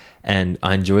 And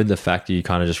I enjoyed the fact that you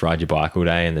kind of just ride your bike all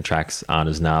day and the tracks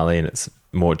aren't as gnarly and it's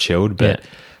more chilled, but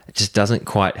it just doesn't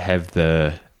quite have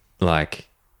the like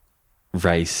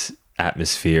race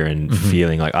atmosphere and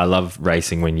feeling. Like I love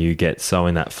racing when you get so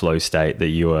in that flow state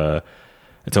that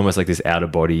it's almost like this out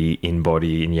of body, in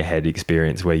body, in your head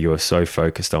experience where you're so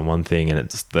focused on one thing and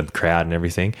it's the crowd and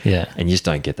everything. Yeah. And you just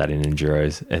don't get that in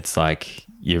enduros. It's like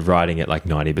you're riding at like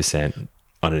 90%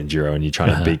 on an enduro and you're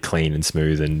trying to be clean and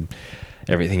smooth and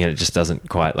everything, and it just doesn't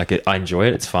quite like it. I enjoy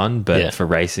it, it's fun, but for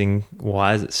racing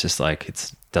wise, it's just like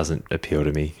it doesn't appeal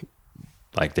to me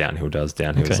like downhill does.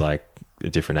 Downhill's like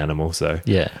a different animal, so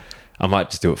I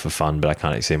might just do it for fun, but I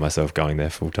can't see myself going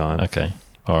there full time. Okay,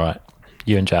 all right,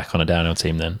 you and Jack on a downhill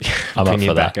team then. I'm up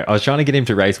for that. I was trying to get him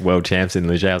to race world champs in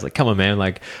Leger. I was like, come on man,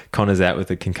 like Connor's out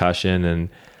with a concussion and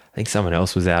I think someone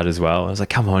else was out as well. I was like,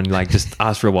 come on, like just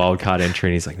ask for a wild card entry.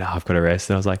 And he's like, no, I've got to rest.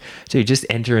 And I was like, dude, just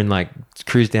enter and like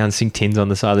cruise down, sing tins on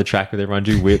the side of the track with everyone,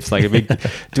 do whips, like do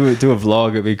a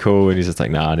vlog, it'd be cool. And he's just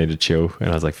like, nah, I need to chill.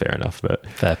 And I was like, fair enough, but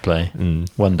fair play.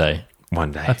 One day,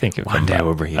 I think one day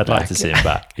we'll bring him back. I'd like to see him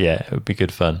back. Yeah, it would be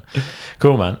good fun.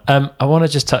 Cool, man. I want to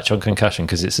just touch on concussion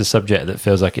because it's a subject that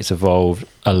feels like it's evolved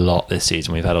a lot this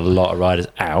season. We've had a lot of riders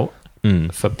out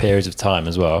for periods of time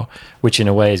as well, which in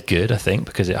a way is good, I think,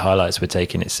 because it highlights we're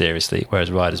taking it seriously, whereas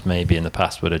riders maybe in the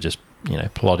past would have just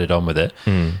plodded on with it.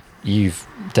 You've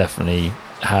definitely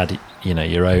had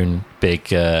your own big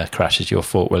crashes. Your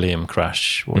Fort William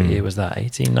crash, what year was that?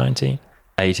 18, 19?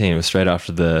 18. It was straight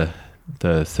after the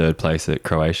third place at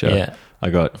Croatia.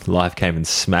 Life came and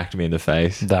smacked me in the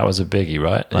face. That was a biggie,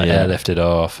 right? Like airlifted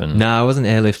off and no, I wasn't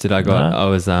airlifted. I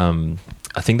was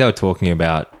I think they were talking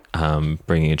about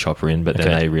bringing a chopper in, but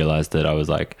then they realized that I was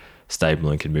like stable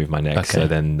and could move my neck. So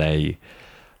then I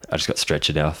just got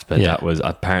stretchered off. But that was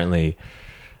apparently,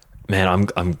 man,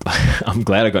 I'm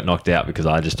glad I got knocked out because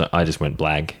I just went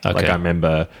blank. Like I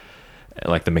remember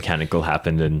like the mechanical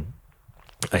happened and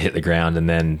I hit the ground and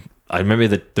then I remember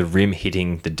the rim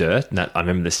hitting the dirt and I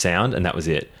remember the sound and that was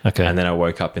it. And then I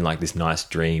woke up in like this nice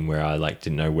dream where I like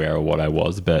didn't know where or what I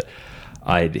was, but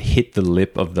I'd hit the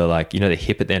lip of the the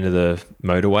hip at the end of the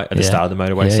motorway, at the start of the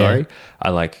motorway, I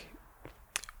like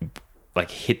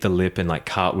hit the lip and like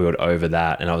cartwheeled over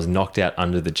that and I was knocked out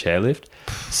under the chairlift.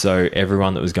 So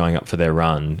everyone that was going up for their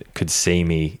run could see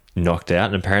me knocked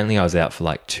out. And apparently I was out for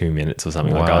like 2 minutes or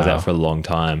something. Wow. Like I was out for a long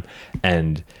time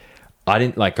and I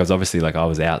didn't because obviously like I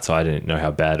was out, so I didn't know how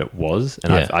bad it was.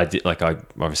 And I did I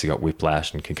obviously got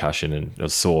whiplash and concussion and I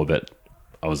was sore, but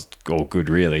I was all good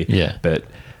really. Yeah. But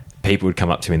people would come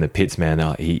up to me in the pits, man. They're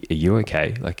like, are you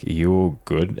okay? Like, are you all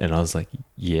good? And I was like,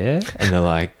 yeah. And they're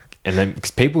like, and then because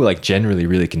people were like generally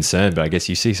really concerned, but I guess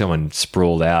you see someone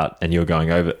sprawled out and you're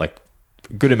going over like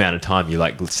a good amount of time. You're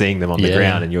like seeing them on the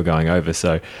ground and you're going over.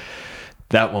 So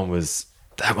that one was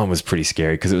pretty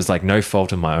scary because it was like no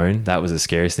fault of my own. That was the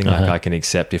scariest thing. Like I can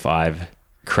accept if I've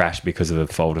crashed because of a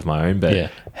fault of my own,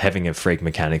 but having a freak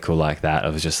mechanical like that, I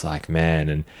was just like, man,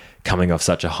 and coming off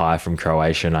such a high from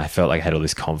Croatia and I felt like I had all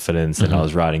this confidence and I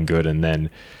was riding good and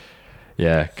then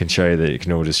can show you that it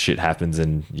can all just shit happens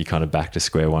and you kind of back to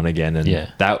square one again. And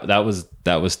that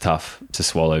was tough to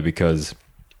swallow because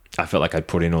I felt like I'd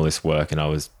put in all this work and I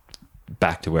was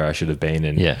back to where I should have been.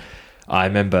 And I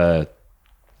remember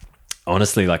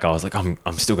honestly, like I was like, I'm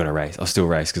still going to race. I'll still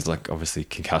race because like obviously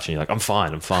concussion, you're like, I'm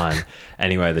fine.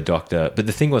 Anyway, the doctor, but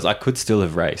the thing was I could still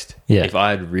have raced. Yeah. If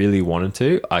I had really wanted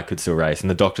to, I could still race. And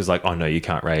the doctor's like, oh no, you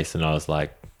can't race. And I was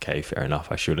like, okay, fair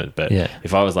enough. I shouldn't. But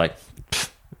if I was like,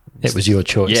 it was your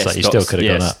choice. Like you still could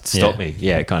have gone up. Stop me.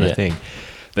 Yeah. Kind of thing.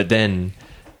 But then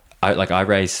I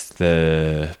raced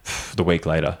the week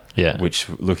later. Yeah. Which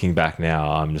looking back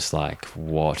now, I'm just like,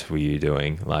 what were you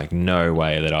doing? Like no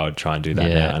way that I would try and do that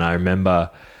now. And I remember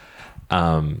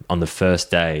on the first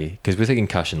day, because with a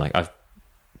concussion, like I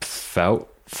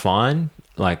felt fine.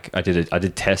 Like I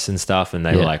did tests and stuff and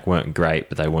they were like weren't great,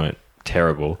 but they weren't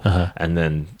terrible. And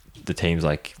then the team's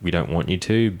like, we don't want you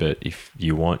to, but if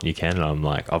you want, you can. And I'm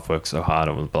like, I've worked so hard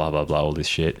on blah, blah, blah, all this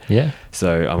shit. Yeah.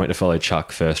 So I went to follow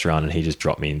Chuck first round and he just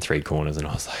dropped me in 3 corners and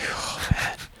I was like, oh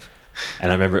man.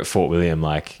 And I remember at Fort William,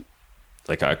 like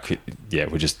I could,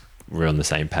 we're on the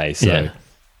same pace. So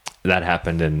that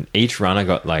happened and each run I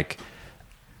got like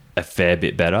a fair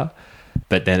bit better.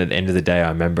 But then at the end of the day, I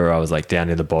remember I was like down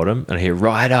near the bottom and I hear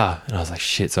rider. And I was like,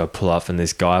 shit. So I pull up and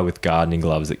this guy with gardening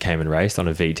gloves that came and raced on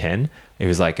a V10. It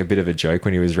was like a bit of a joke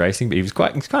when he was racing, but he was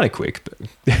kind of quick,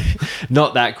 but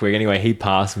not that quick. Anyway, he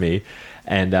passed me.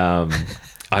 And I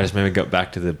just remember got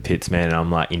back to the pits, man, and I'm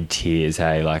like in tears.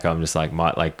 Hey, like I'm just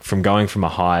like from going from a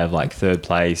high of like third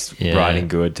place, riding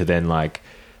good, to then like,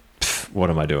 what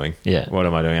am I doing? Yeah. What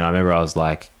am I doing? And I remember I was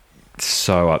like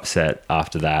so upset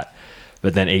after that.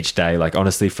 But then each day, like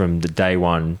honestly, from the day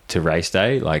one to race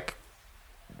day, like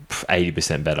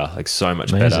 80% better, like so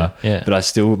much better. Yeah.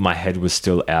 But my head was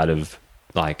still out of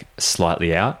like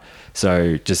slightly out.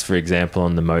 So just for example,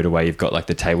 on the motorway, you've got like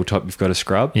the tabletop you've got to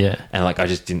scrub. Yeah. And like I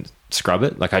just didn't scrub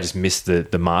it. Like I just missed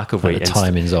the mark of like where the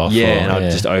timing's off. Yeah,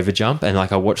 I'd just over jump. And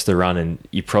like I watched the run and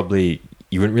you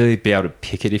wouldn't really be able to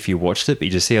pick it if you watched it, but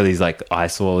you just see all these I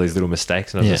saw all these little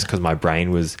mistakes, and it was just because my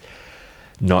brain was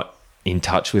not in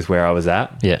touch with where I was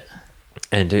at. Yeah.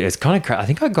 And it's kind of I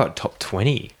think I got top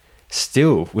 20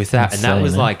 still with that. Insane, and that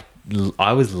was man. like,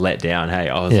 I was let down. Hey,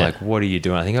 I was like, what are you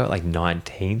doing? I think I got like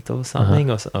 19th or something,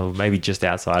 or maybe just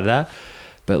outside of that.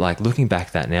 But like looking back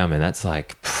at that now, man, that's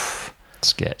like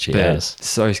sketchy.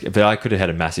 But I could have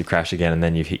had a massive crash again, and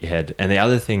then you've hit your head. And the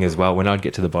other thing as well, when I'd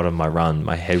get to the bottom of my run,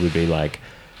 my head would be like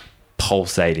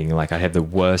pulsating. Like I'd have the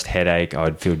worst headache. I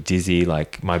would feel dizzy.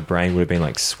 Like my brain would have been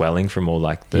like swelling from all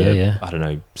like the I don't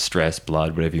know, stress,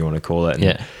 blood, whatever you want to call it.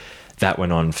 And that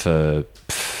went on for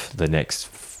the next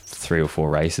 3 or 4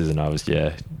 races, and I was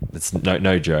it's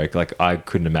no joke. Like I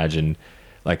couldn't imagine.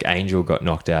 Like Angel got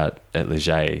knocked out at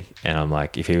Leger, and I'm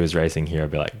like, if he was racing here,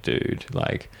 I'd be like, dude,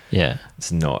 like,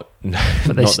 it's not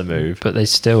the move. But they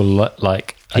still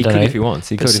like, he could if he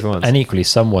wants. And equally,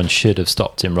 someone should have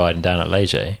stopped him riding down at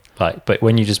Leger. Like, but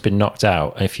when you've just been knocked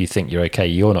out, and if you think you're okay,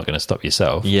 you're not going to stop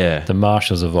yourself. Yeah. The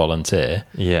marshals are volunteer.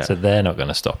 Yeah. So they're not going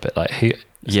to stop it. Like,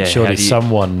 surely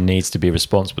someone needs to be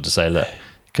responsible to say, look.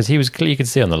 Because he was, you could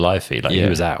see on the live feed, like he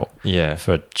was out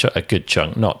for a good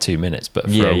chunk, not 2 minutes, but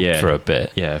for a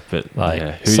bit. Yeah, but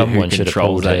like someone should have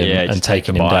pulled him and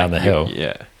taken him down the hill.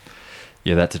 Yeah,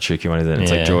 that's a tricky one, isn't it?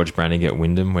 It's like George Branning at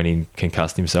Wyndham when he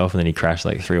concussed himself and then he crashed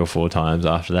like 3 or 4 times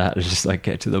after that. It's just like,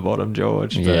 get to the bottom,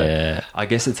 George. But I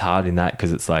guess it's hard in that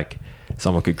because it's like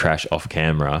someone could crash off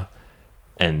camera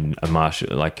and a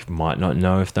marshal like might not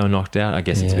know if they were knocked out. I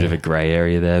guess it's a bit of a grey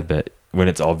area there, but when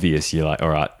it's obvious, you're like, all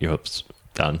right, you're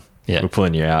done. We're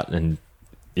pulling you out. And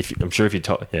I'm sure if you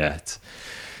it's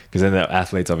because then the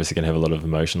athlete's obviously going to have a lot of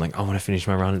emotion, like, I want to finish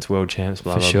my run, it's world champs,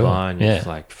 blah, blah, blah. And it's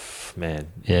like, man,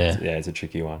 it's a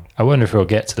tricky one. I wonder if we'll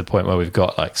get to the point where we've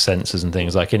got like sensors and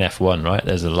things like in F1, right?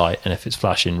 There's a light, and if it's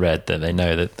flashing red, then they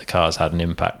know that the car's had an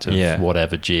impact of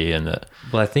whatever G, and that.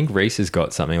 Well, I think Reese has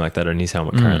got something like that on his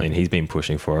helmet currently, and he's been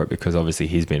pushing for it because obviously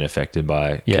he's been affected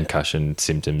by concussion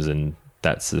symptoms, and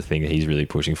that's the thing that he's really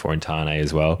pushing for in Tane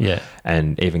as well. Yeah.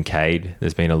 And even Cade,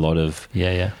 there's been a lot of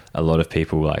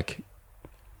people like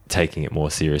taking it more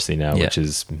seriously now, which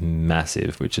is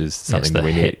massive, which is something that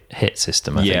we need. Hit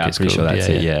system, I think I'm pretty sure that's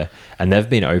it. Yeah. And they've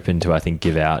been open to, I think,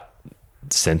 give out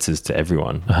sensors to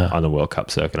everyone on the World Cup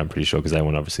circuit, I'm pretty sure, because they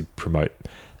want to obviously promote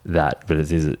that, but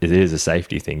it is a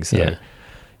safety thing. So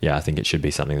I think it should be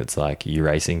something that's like, you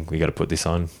racing, we got to put this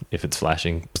on. If it's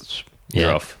flashing,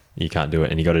 you're off. You can't do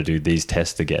it, and you got to do these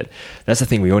tests to get. That's the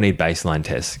thing. We all need baseline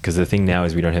tests, because the thing now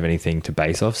is we don't have anything to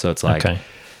base off. So it's like,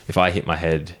 if I hit my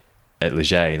head at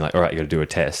Leger, and like, all right, you got to do a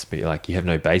test, but you're like, you have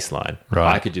no baseline.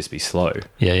 Right. I could just be slow.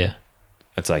 Yeah.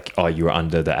 It's like, oh, you were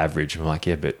under the average. I'm like,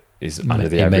 yeah, but is under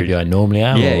the average? Maybe I normally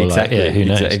am. Yeah, exactly. Like, who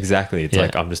knows? Exactly. It's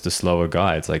like, I'm just a slower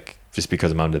guy. It's like, just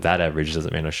because I'm under that average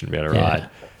doesn't mean I shouldn't be able to ride.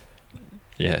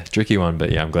 Yeah, tricky one,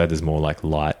 but I'm glad there's more like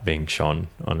light being shone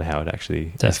on how it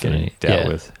actually is getting dealt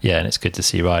with. Yeah, and it's good to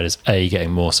see riders A, getting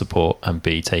more support, and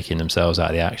B, taking themselves out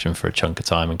of the action for a chunk of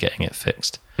time and getting it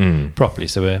fixed properly.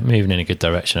 So we're moving in a good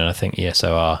direction, and I think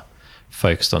ESO are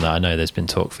focused on that. I know there's been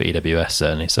talk for EWS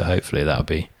certainly, so hopefully that'll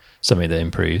be something that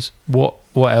improves. What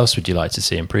else would you like to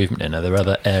see improvement in? Are there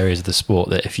other areas of the sport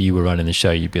that if you were running the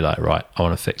show, you'd be like, right, I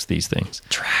want to fix these things?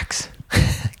 Tracks.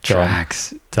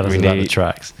 Tell us about the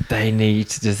tracks.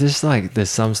 There's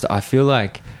some stuff. I feel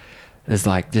like there's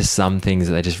like just some things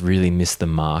that they just really miss the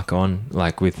mark on,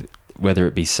 like with whether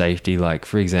it be safety. Like,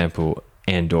 for example,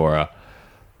 Andorra,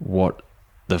 what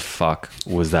the fuck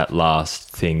was that last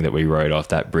thing that we rode off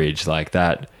that bridge like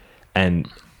that? And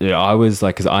I was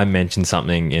like, because I mentioned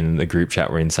something in the group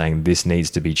chat we're in saying this needs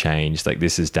to be changed, like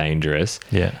this is dangerous.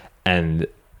 Yeah. And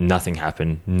nothing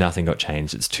happened. Nothing got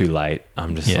changed. It's too late.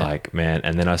 I'm just Yeah. like, man.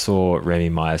 And then I saw Remy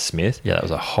Myers-Smith Yeah, that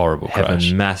was a horrible have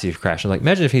crash. a massive crash. I'm like,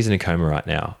 imagine if he's in a coma right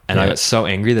now. And I Yeah. got so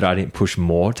angry that I didn't push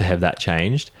more to have that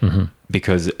changed,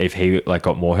 because if he like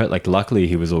got more hurt, like luckily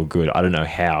he was all good. I don't know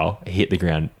how he hit the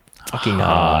ground fucking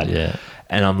hard. Yeah.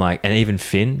 And I'm like, and even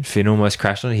Finn almost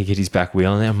crashed on it. He hit his back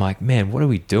wheel and I'm like, man, what are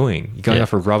we doing? You're going Yeah.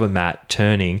 off a rubber mat,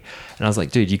 turning. And I was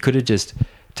like, dude, you could have just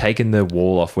taken the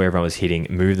wall off where everyone was hitting,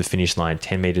 moved the finish line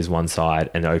 10 meters one side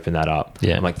and open that up.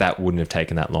 Yeah. I'm like, that wouldn't have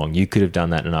taken that long. You could have done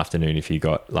that in an afternoon if you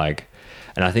got like,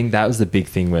 and I think that was the big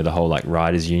thing where the whole like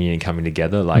riders union coming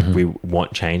together. Like we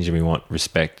want change and we want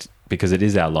respect because it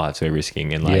is our lives we're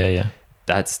risking. And like, Yeah.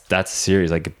 that's serious,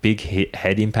 like a big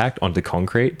head impact onto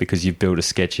concrete because you've built a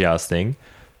sketchy ass thing.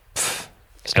 It's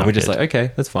And not we're just good. like,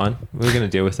 okay, that's fine. We're going to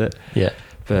deal with it. Yeah.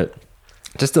 But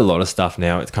just a lot of stuff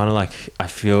now. It's kind of like, I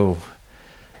feel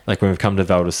like when we've come to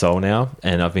Val de Sol now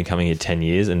and I've been coming here 10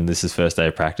 years and this is first day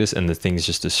of practice and the thing's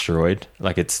just destroyed.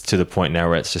 Like it's to the point now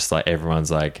where it's just like, everyone's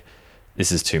like,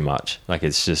 this is too much. Like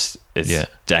it's Yeah.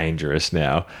 dangerous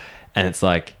now. And it's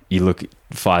like, you look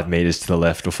 5 meters to the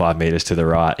left or 5 meters to the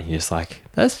right and you're just like,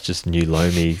 that's just new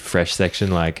loamy fresh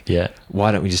section. Like, Yeah.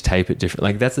 why don't we just tape it different?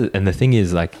 Like and the thing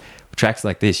is like tracks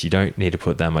like this, you don't need to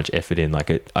put that much effort in. Like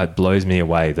it blows me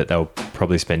away that they'll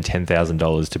probably spend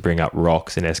 $10,000 to bring up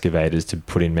rocks and excavators to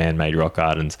put in man-made rock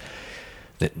gardens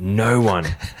that no one,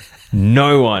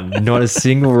 not a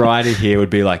single rider here would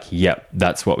be like, yep,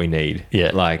 that's what we need.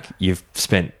 Yeah. Like you've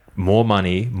spent more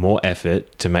money, more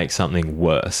effort to make something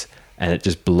worse. And it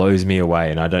just blows me away.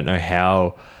 And I don't know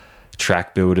how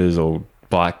track builders or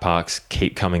bike parks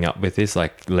keep coming up with this.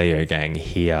 Like Leo Gang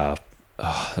here,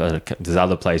 there's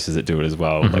other places that do it as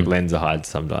well. Like Lenzerheide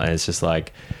sometimes. And it's just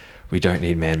like, we don't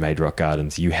need man-made rock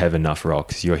gardens. You have enough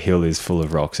rocks. Your hill is full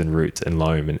of rocks and roots and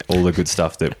loam and all the good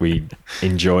stuff that we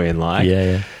enjoy and like.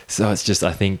 Yeah. So it's just,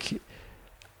 I think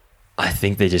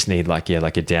they just need like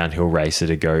a downhill racer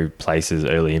to go places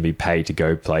early and be paid to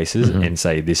go places and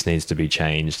say this needs to be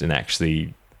changed and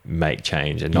actually make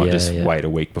change and not just wait a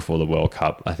week before the World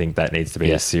Cup. I think that needs to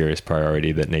be a serious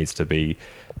priority that needs to be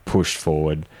pushed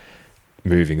forward,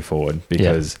 moving forward,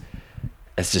 because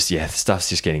it's just, stuff's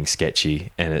just getting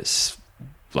sketchy and it's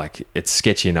like, it's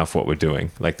sketchy enough what we're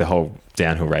doing. Like the whole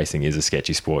downhill racing is a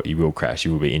sketchy sport. You will crash,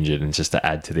 you will be injured. And just to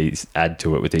add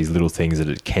to it with these little things that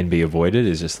it can be avoided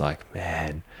is just like,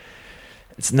 man,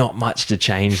 it's not much to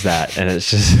change that. And it's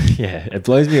just, it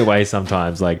blows me away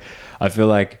sometimes. Like I feel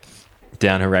like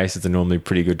downhill racers are normally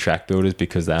pretty good track builders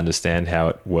because they understand how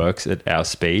it works at our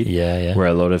speed. Yeah. Where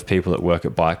a lot of people that work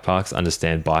at bike parks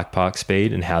understand bike park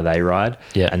speed and how they ride.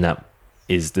 Yeah. And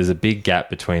there's a big gap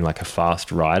between like a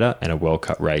fast rider and a World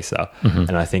Cup racer.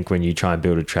 And I think when you try and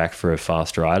build a track for a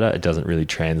fast rider, it doesn't really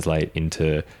translate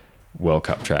into World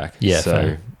Cup track. Yeah, So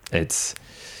fair. it's,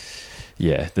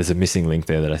 there's a missing link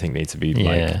there that I think needs to be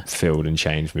like filled and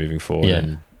changed moving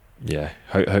forward. Yeah.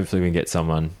 And hopefully we can get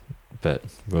someone, but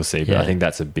we'll see. But I think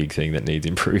that's a big thing that needs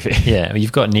improving. Yeah,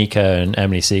 you've got Nico and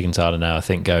Emily Siegenthaler now, I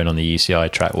think, going on the UCI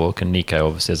track walk, and Nico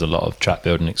obviously has a lot of track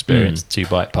building experience, 2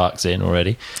 bike parks in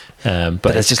already.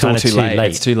 But it's just all kind of too late.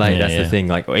 It's too late. Yeah, That's the thing.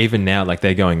 Like even now, like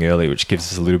they're going early, which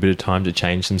gives us a little bit of time to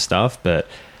change some stuff. But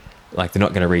like they're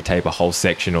not going to retape a whole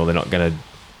section, or they're not going to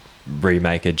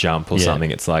remake a jump or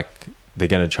something. It's like they're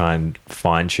going to try and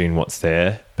fine tune what's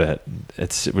there, but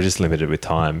we're just limited with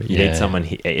time. You need someone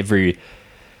every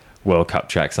World Cup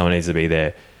track. Someone needs to be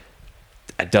there.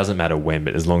 It doesn't matter when,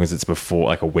 but as long as it's before,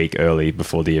 like a week early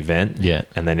before the event. Yeah.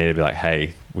 And they need to be like,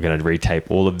 hey, we're going to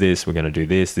retape all of this. We're going to do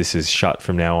this. This is shut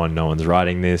from now on. No one's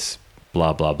riding this.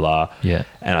 Blah, blah, blah. Yeah.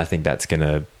 And I think it's going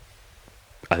to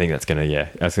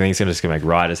make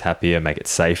riders happier, make it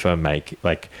safer,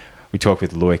 like we talk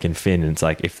with Loic and Finn, and it's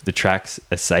like, if the tracks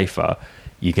are safer,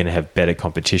 you're going to have better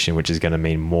competition, which is going to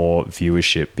mean more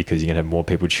viewership because you're going to have more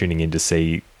people tuning in to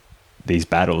see these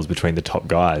battles between the top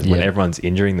guys. When everyone's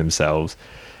injuring themselves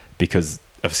because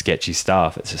of sketchy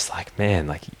stuff, it's just like, man,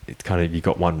 like it's kind of, you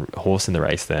got one horse in the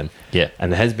race then. Yeah.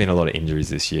 And there has been a lot of injuries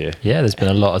this year. Yeah, there's been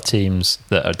a lot of teams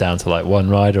that are down to like one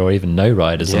rider or even no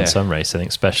riders on some race. I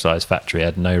think Specialized Factory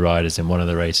had no riders in one of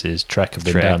the races. Trek have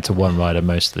been down to one rider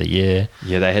most of the year.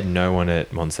 Yeah, they had no one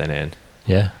at Mont Saint Anne.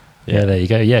 Yeah, there you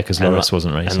go. Yeah, because Loris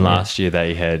wasn't racing. And last year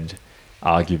they had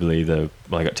arguably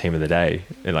they got team of the day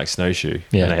in like snowshoe.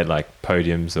 Yeah. And they had like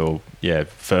podiums or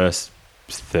first,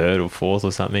 third or fourth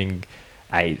or something,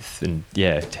 8th and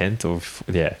 10th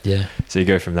or Yeah. So you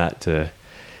go from that to,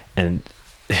 and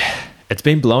it's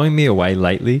been blowing me away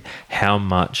lately how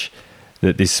much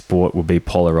that this sport will be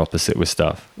polar opposite with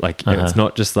stuff. Like it's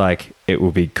not just like it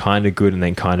will be kind of good and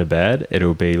then kind of bad.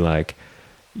 It'll be like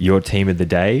your team of the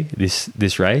day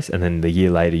this race, and then the year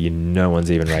later no one's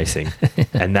even racing.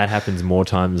 And that happens more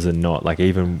times than not. Like,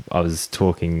 even I was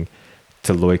talking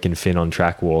to Loic and Finn on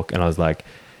track walk, and I was like,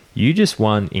 you just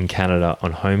won in Canada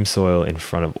on home soil in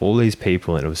front of all these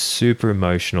people, and it was super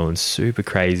emotional and super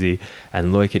crazy,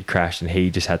 and Loic had crashed and he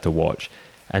just had to watch.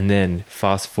 And then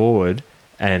fast forward,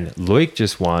 and Loic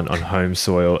just won on home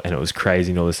soil, and it was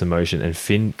crazy and all this emotion, and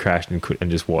Finn crashed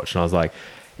and just watched. And I was like,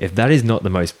 if that is not the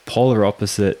most polar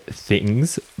opposite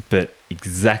things, but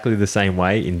exactly the same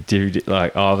way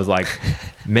I was like,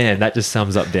 man, that just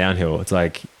sums up downhill. It's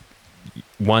like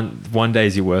one day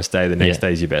is your worst day, the next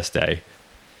day is your best day.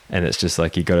 And it's just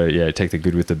like, you got to take the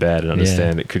good with the bad and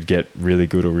understand it could get really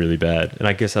good or really bad. And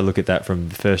I guess I look at that from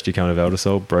the first year coming to Val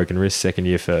d'Isole, broken wrist, second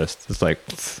year first. It's like,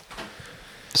 it's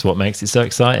what makes it so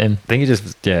exciting. I think you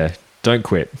just, don't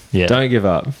quit. Yeah. Don't give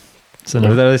up. So what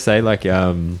do they say? Like,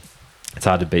 it's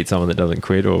hard to beat someone that doesn't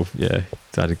quit, or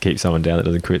it's hard to keep someone down that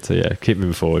doesn't quit. So keep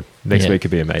moving forward. Next week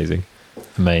could be amazing.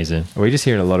 Amazing. Are we just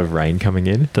hearing a lot of rain coming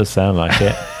in? Does sound like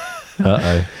it.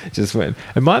 Just when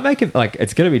it might make it like,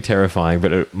 it's going to be terrifying,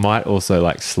 but it might also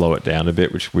like slow it down a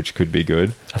bit, which could be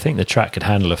good. I think the track could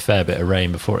handle a fair bit of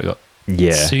rain before it got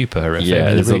super horrific.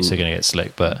 The routes are going to get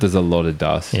slick, but there's a lot of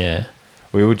dust. Yeah.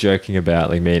 We were joking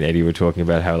about, like, me and Eddie were talking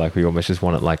about how, like, we almost just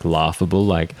want it like laughable,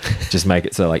 like just make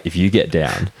it so, like, if you get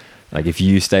down, like, if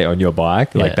you stay on your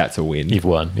bike, like, that's a win. You've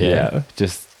won. Yeah.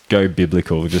 Just go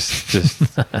biblical.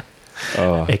 Just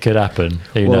oh, it could happen.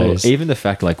 Who knows? Even the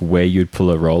fact, like, where you'd pull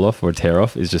a roll off or a tear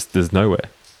off is just, there's nowhere.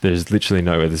 There's literally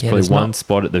nowhere. There's probably one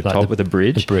spot at the top with a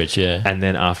bridge. The bridge, yeah. And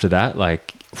then after that,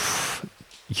 like,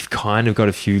 you've kind of got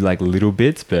a few, like, little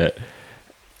bits, but,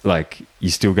 like,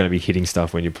 you're still going to be hitting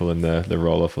stuff when you're pulling the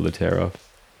roll off or the tear off.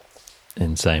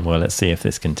 Insane. Well, let's see if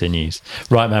this continues.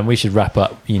 Right, man, we should wrap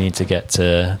up. You need to get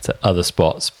to other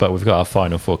spots, but we've got our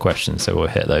final 4 questions, so we'll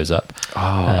hit those up.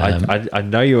 I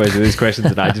know you always do these questions,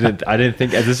 and I didn't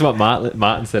think this is what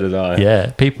Martin said as well.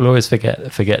 Yeah, people always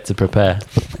forget to prepare.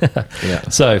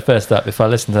 So first up, if our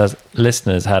listeners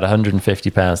had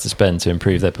 £150 to spend to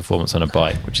improve their performance on a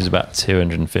bike, which is about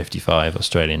 255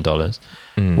 Australian dollars,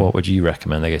 what would you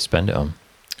recommend they go spend it on?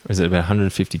 Is it about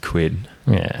 150 quid?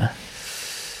 Yeah.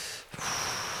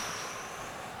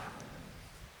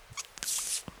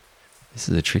 This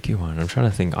is a tricky one. I'm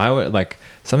trying to think. I would like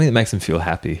something that makes them feel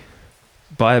happy.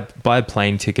 Buy a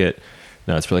plane ticket.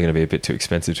 No, it's probably going to be a bit too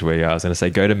expensive to where you are. I was going to say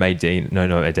go to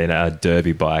Medina,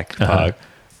 Derby Bike Park,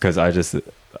 because I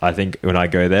think when I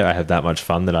go there, I have that much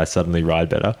fun that I suddenly ride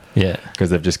better. Yeah, because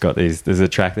they've just got these. There's a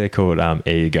track there called Are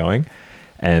You Going,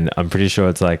 and I'm pretty sure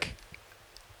it's like,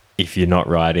 if you're not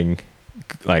riding,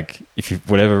 like if you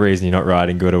whatever reason you're not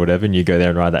riding good or whatever, and you go there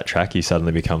and ride that track, you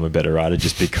suddenly become a better rider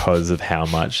just because of how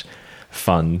much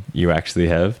fun you actually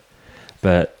have.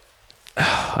 But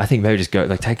I think maybe just go,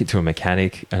 like, take it to a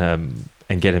mechanic and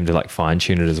get him to, like, fine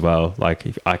tune it as well. Like,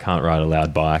 if I can't ride a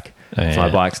loud bike. If my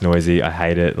bike's noisy, I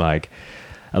hate it. Like,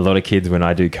 a lot of kids, when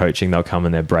I do coaching, they'll come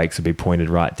and their brakes will be pointed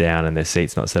right down and their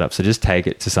seat's not set up. So just take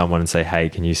it to someone and say, hey,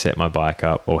 can you set my bike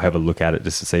up, or have a look at it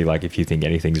just to see, like, if you think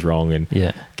anything's wrong, and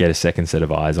get a second set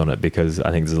of eyes on it, because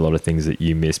I think there's a lot of things that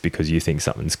you miss because you think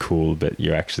something's cool, but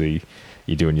you're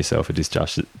doing yourself a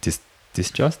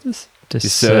disservice.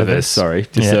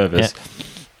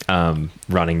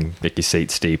 Running like your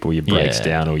seat steep or your brakes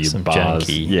down or your bars.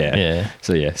 Janky.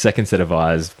 So second set of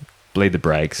eyes, bleed the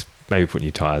brakes, maybe put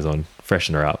new tires on,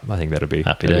 freshen her up. I think that'll be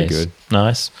good.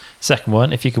 Nice. Second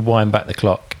one, if you could wind back the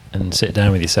clock and sit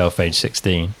down with yourself age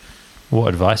 16, what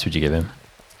advice would you give him?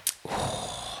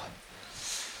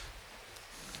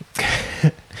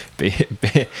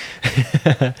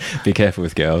 Be careful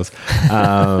with girls.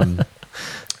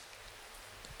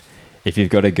 If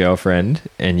you've got a girlfriend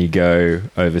and you go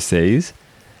overseas,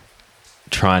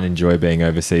 try and enjoy being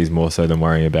overseas more so than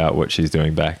worrying about what she's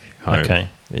doing back home. Okay.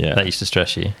 Yeah. That used to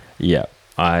stress you? Yeah.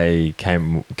 I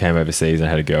came overseas and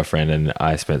had a girlfriend, and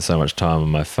I spent so much time on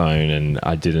my phone, and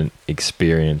I didn't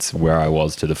experience where I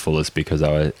was to the fullest because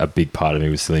a big part of me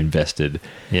was still invested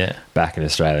back in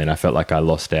Australia, and I felt like I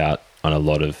lost out on a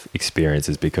lot of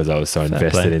experiences because I was so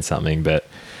invested in something. But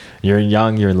you're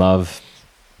young, you're in love.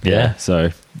 Yeah.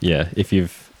 So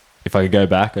if I could go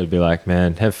back, I'd be like,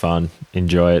 man, have fun,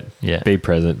 enjoy it. Yeah. Be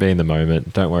present, be in the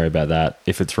moment. Don't worry about that.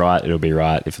 If it's right, it'll be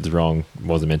right. If it's wrong, it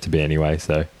wasn't meant to be anyway.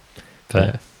 So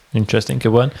interesting.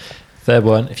 Good one. Third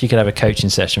one, if you could have a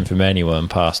coaching session from anyone,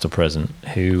 past or present,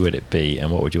 who would it be and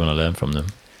what would you want to learn from them?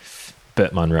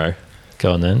 Bert Munro.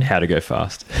 Go on then. How to go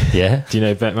fast. Yeah. Do you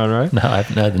know Bert Munro? No, I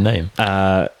haven't heard the name.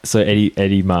 So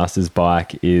Eddie Masters'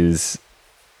 bike is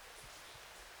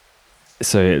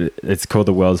So it's called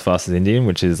the World's Fastest Indian,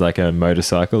 which is like a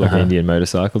motorcycle, like an Indian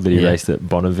motorcycle that he raced at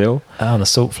Bonneville. On the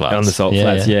Salt Flats. On the Salt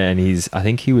Flats, yeah. And I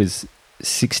think he was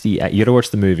 68. You got to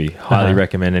watch the movie. Highly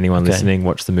recommend anyone listening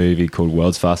watch the movie called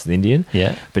World's Fastest Indian.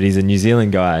 Yeah. But he's a New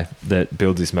Zealand guy that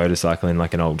builds this motorcycle in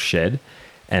like an old shed,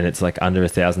 and it's like under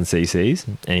 1,000 cc's.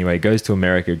 Anyway, he goes to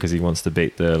America because he wants to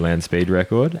beat the land speed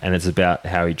record, and it's about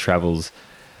how he travels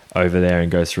over there and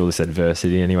goes through all this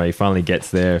adversity. Anyway, he finally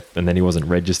gets there, and then he wasn't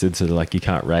registered, so like, you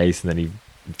can't race, and then he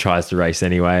tries to race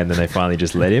anyway, and then they finally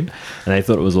just let him, and they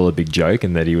thought it was all a big joke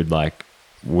and that he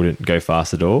wouldn't go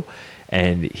fast at all.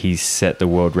 And he set the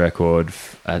world record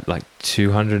at like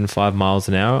 205 miles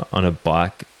an hour on a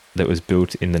bike that was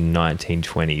built in the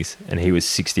 1920s, and he was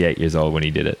 68 years old when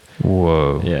he did it.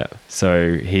 Whoa. Yeah.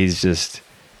 So he's just,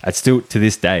 it's still, to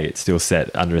this day, it's still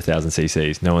set under 1,000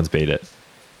 cc's. No one's beat it.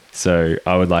 So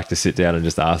I would like to sit down and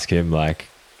just ask him, like,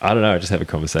 I don't know, just have a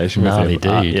conversation with him.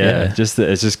 Dude, yeah.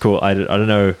 It's just cool. I don't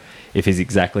know if he's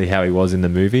exactly how he was in the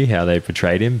movie, how they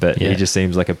portrayed him, but he just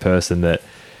seems like a person that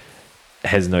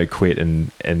has no quit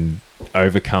and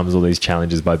overcomes all these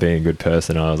challenges by being a good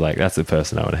person. I was like, that's the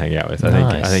person I want to hang out with.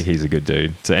 I think he's a good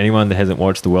dude. So anyone that hasn't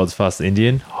watched The World's Fastest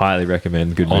Indian, highly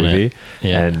recommend. Good movie.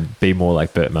 Yeah. And be more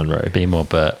like Burt Munro. Be more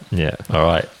Burt. Yeah. All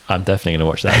right. I'm definitely going to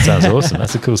watch that. It sounds awesome.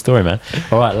 That's a cool story, man.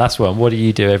 All right, last one. What do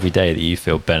you do every day that you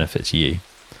feel benefits you?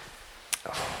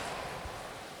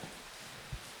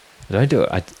 I don't do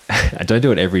it. I don't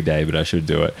do it every day, but I should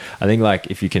do it. I think like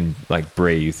if you can like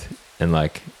breathe and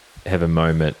like have a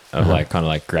moment of like kind of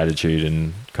like gratitude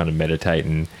and kind of meditate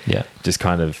and just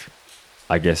kind of,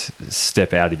 I guess,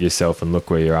 step out of yourself and look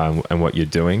where you are and what you're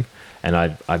doing. And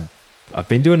I've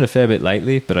been doing it a fair bit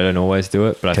lately, but I don't always do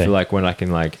it. But I feel like when I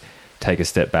can like take a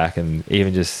step back and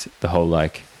even just the whole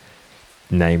like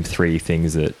name 3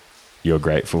 things that you're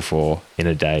grateful for in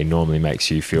a day normally makes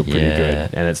you feel pretty good.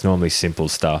 And it's normally simple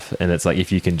stuff. And it's like,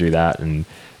 if you can do that and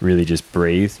really just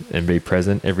breathe and be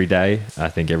present every day, I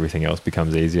think everything else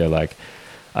becomes easier. Like,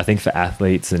 I think for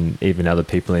athletes and even other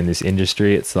people in this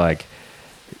industry, it's like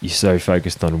you're so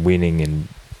focused on winning and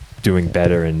doing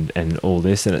better and all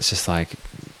this. And it's just like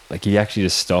you actually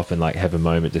just stop and like have a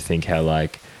moment to think how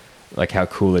like how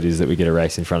cool it is that we get a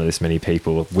race in front of this many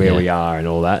people, where we are and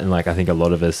all that. And like, I think a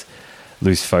lot of us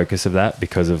lose focus of that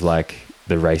because of like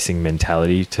the racing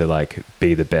mentality to like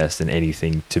be the best and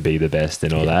anything to be the best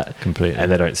and all that. Completely.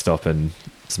 And they don't stop and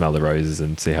smell the roses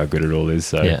and see how good it all is.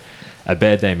 So a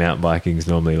bad day mountain biking is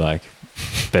normally like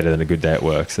better than a good day at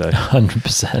work. So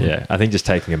 100%. Yeah. I think just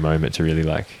taking a moment to really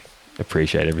like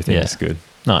appreciate everything is good.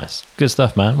 Nice. Good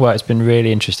stuff, man. Well, it's been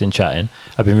really interesting chatting.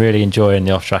 I've been really enjoying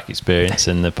the off-track experience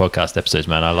and the podcast episodes,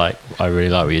 man. I really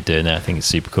like what you're doing there. I think it's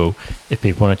super cool. If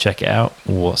people want to check it out,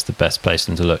 what's the best place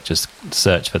for them to look? Just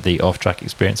search for the off-track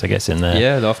experience, I guess, in there.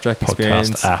 Yeah, the off-track podcast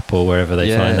experience app or wherever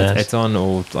they find theirs. It's on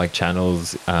all like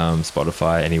channels,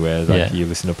 Spotify, anywhere like you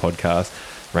listen to podcasts.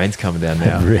 Rain's coming down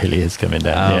now. It really is coming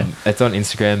down. It's on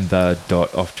Instagram, the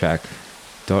 .offtrack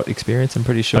experience, I'm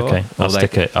pretty sure.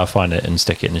 Okay, I'll find it and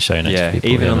stick it in the show notes. Yeah,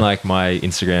 even on like my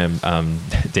Instagram,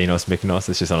 Dinos Mykonos,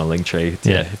 it's just on a link tree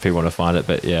if people want to find it.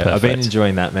 But yeah, Perfect. I've been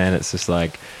enjoying that, man. It's just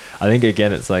like, I think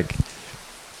again, it's like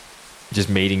just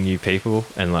meeting new people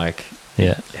and like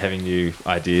having new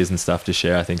ideas and stuff to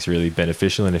share, I think is really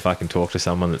beneficial. And if I can talk to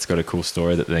someone that's got a cool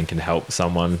story that then can help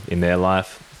someone in their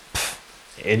life,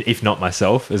 and if not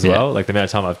myself as well, like the amount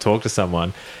of time I've talked to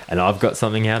someone and I've got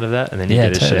something out of that, and then you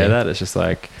get to share that, it's just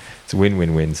like, it's a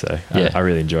win-win-win. So I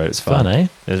really enjoyed it. It's fun, eh?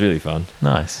 It was really fun.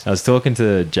 Nice. I was talking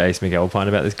to Jace McAlpine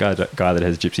about this guy that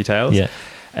has Gypsy Tales,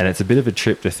 and it's a bit of a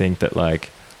trip to think that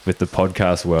like with the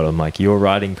podcast world, I'm like, you're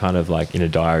writing kind of like in a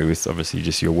diary with obviously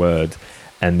just your words,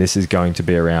 and this is going to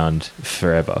be around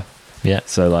forever. Yeah.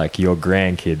 So like your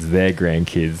grandkids, their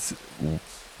grandkids,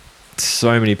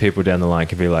 so many people down the line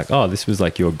can be like, oh, this was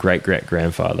like your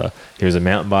great-great-grandfather. He was a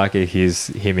mountain biker. Here's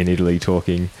him in Italy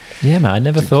talking. Yeah, man, I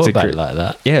never thought about it like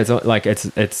that. Yeah,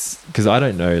 it's because I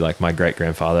don't know like my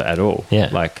great-grandfather at all. Yeah.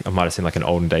 Like I might have seen like an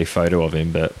olden day photo of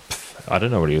him, but I don't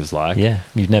know what he was like. Yeah,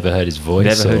 you've never heard his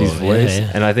voice.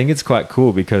 Yeah. And I think it's quite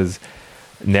cool because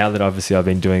now that obviously I've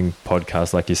been doing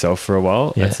podcasts like yourself for a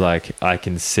while, it's like I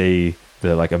can see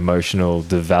the like emotional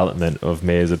development of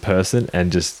me as a person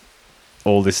and just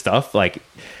all this stuff, like,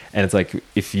 and it's like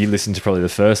if you listen to probably the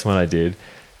first one I did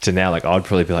to now, like I'd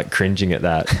probably be like cringing at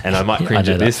that, and I might cringe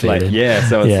at this, like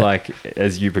so it's like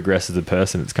as you progress as a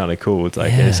person, it's kind of cool. It's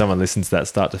like and if someone listens to that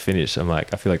start to finish, I'm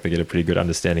like, I feel like they get a pretty good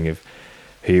understanding of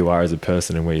who you are as a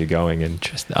person and where you're going. And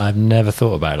I've never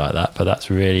thought about it like that, but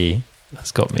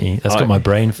that's got my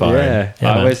brain firing.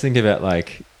 I always think about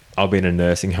like I'll be in a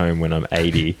nursing home when I'm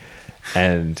 80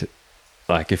 and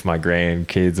like if my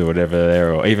grandkids or whatever are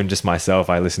there, or even just myself,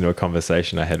 I listen to a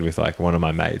conversation I had with like one of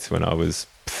my mates when I was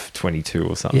 22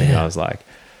 or something. Yeah. I was like,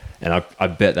 and I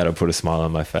bet that'll put a smile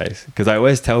on my face, because I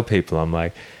always tell people, I'm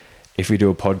like, if we do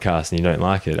a podcast and you don't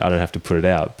like it, I don't have to put it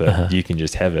out, but you can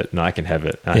just have it and I can have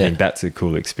it. And I think that's a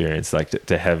cool experience, like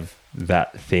to have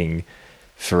that thing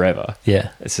forever.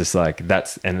 Yeah. It's just like,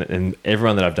 that's, and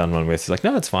everyone that I've done one with is like,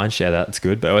 no, it's fine, share that, it's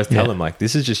good. But I always tell them like,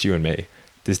 this is just you and me.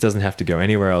 This doesn't have to go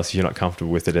anywhere else. You're not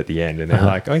comfortable with it at the end. And they're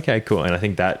like, okay, cool. And I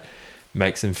think that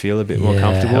makes them feel a bit more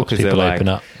comfortable, because they're like,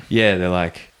 they're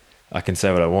like, I can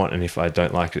say what I want, and if I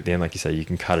don't like it at the end, like you say, you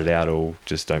can cut it out or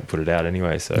just don't put it out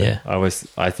anyway. So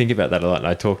I think about that a lot, and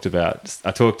I talked about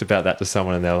that to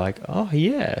someone, and they're like, oh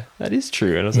yeah, that is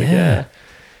true. And I was like, yeah,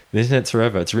 the internet's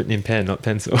forever. It's written in pen, not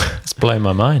pencil. It's blown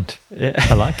my mind. Yeah,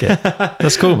 I like it.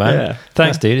 That's cool, man. Yeah.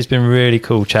 Thanks, dude. It's been really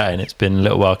cool chatting. It's been a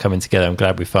little while coming together. I'm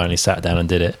glad we finally sat down and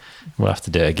did it. We'll have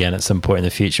to do it again at some point in the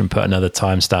future and put another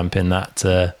timestamp in that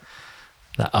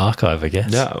archive, I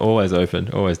guess. Yeah, always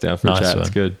open, always down for a chat. It's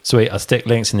good. Sweet. I'll stick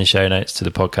links in the show notes to the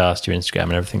podcast, your Instagram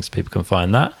and everything, so people can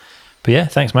find that. But yeah,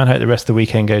 thanks, man. Hope the rest of the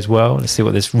weekend goes well. Let's see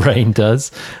what this rain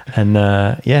does. And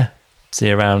see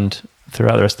you around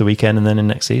throughout the rest of the weekend and then in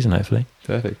next season, hopefully.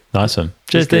 Perfect. Nice one.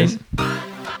 Cheers, Dean.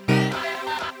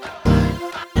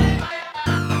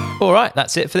 All right,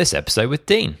 that's it for this episode with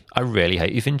Dean. I really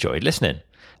hope you've enjoyed listening.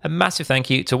 A massive thank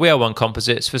you to We Are One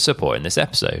Composites for supporting this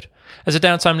episode. As a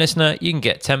Downtime listener, you can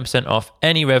get 10% off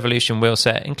any Revolution wheel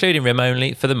set, including rim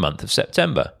only, for the month of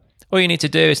September. All you need to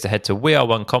do is to head to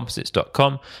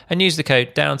weareonecomposites.com and use the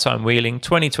code DowntimeWheeling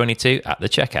 2022 at the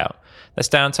checkout. That's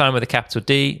downtime with a capital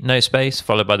D, no space,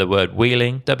 followed by the word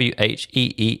wheeling,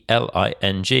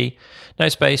 WHEELING, no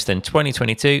space, then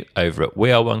 2022 over at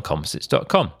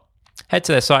weareonecomposites.com. Head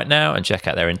to their site now and check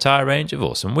out their entire range of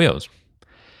awesome wheels.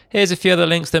 Here's a few other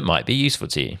links that might be useful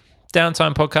to you.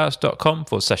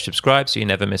 downtimepodcast.com/subscribe so you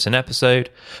never miss an episode,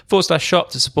 /shop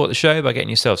to support the show by getting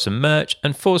yourself some merch,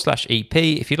 and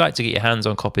 /EP if you'd like to get your hands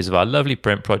on copies of our lovely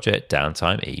print project,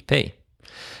 Downtime EP.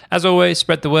 As always,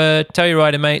 spread the word, tell your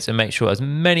rider mates, and make sure as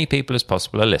many people as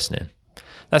possible are listening.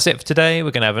 That's it for today.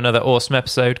 We're going to have another awesome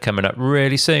episode coming up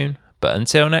really soon. But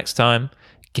until next time,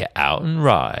 get out and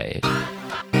ride.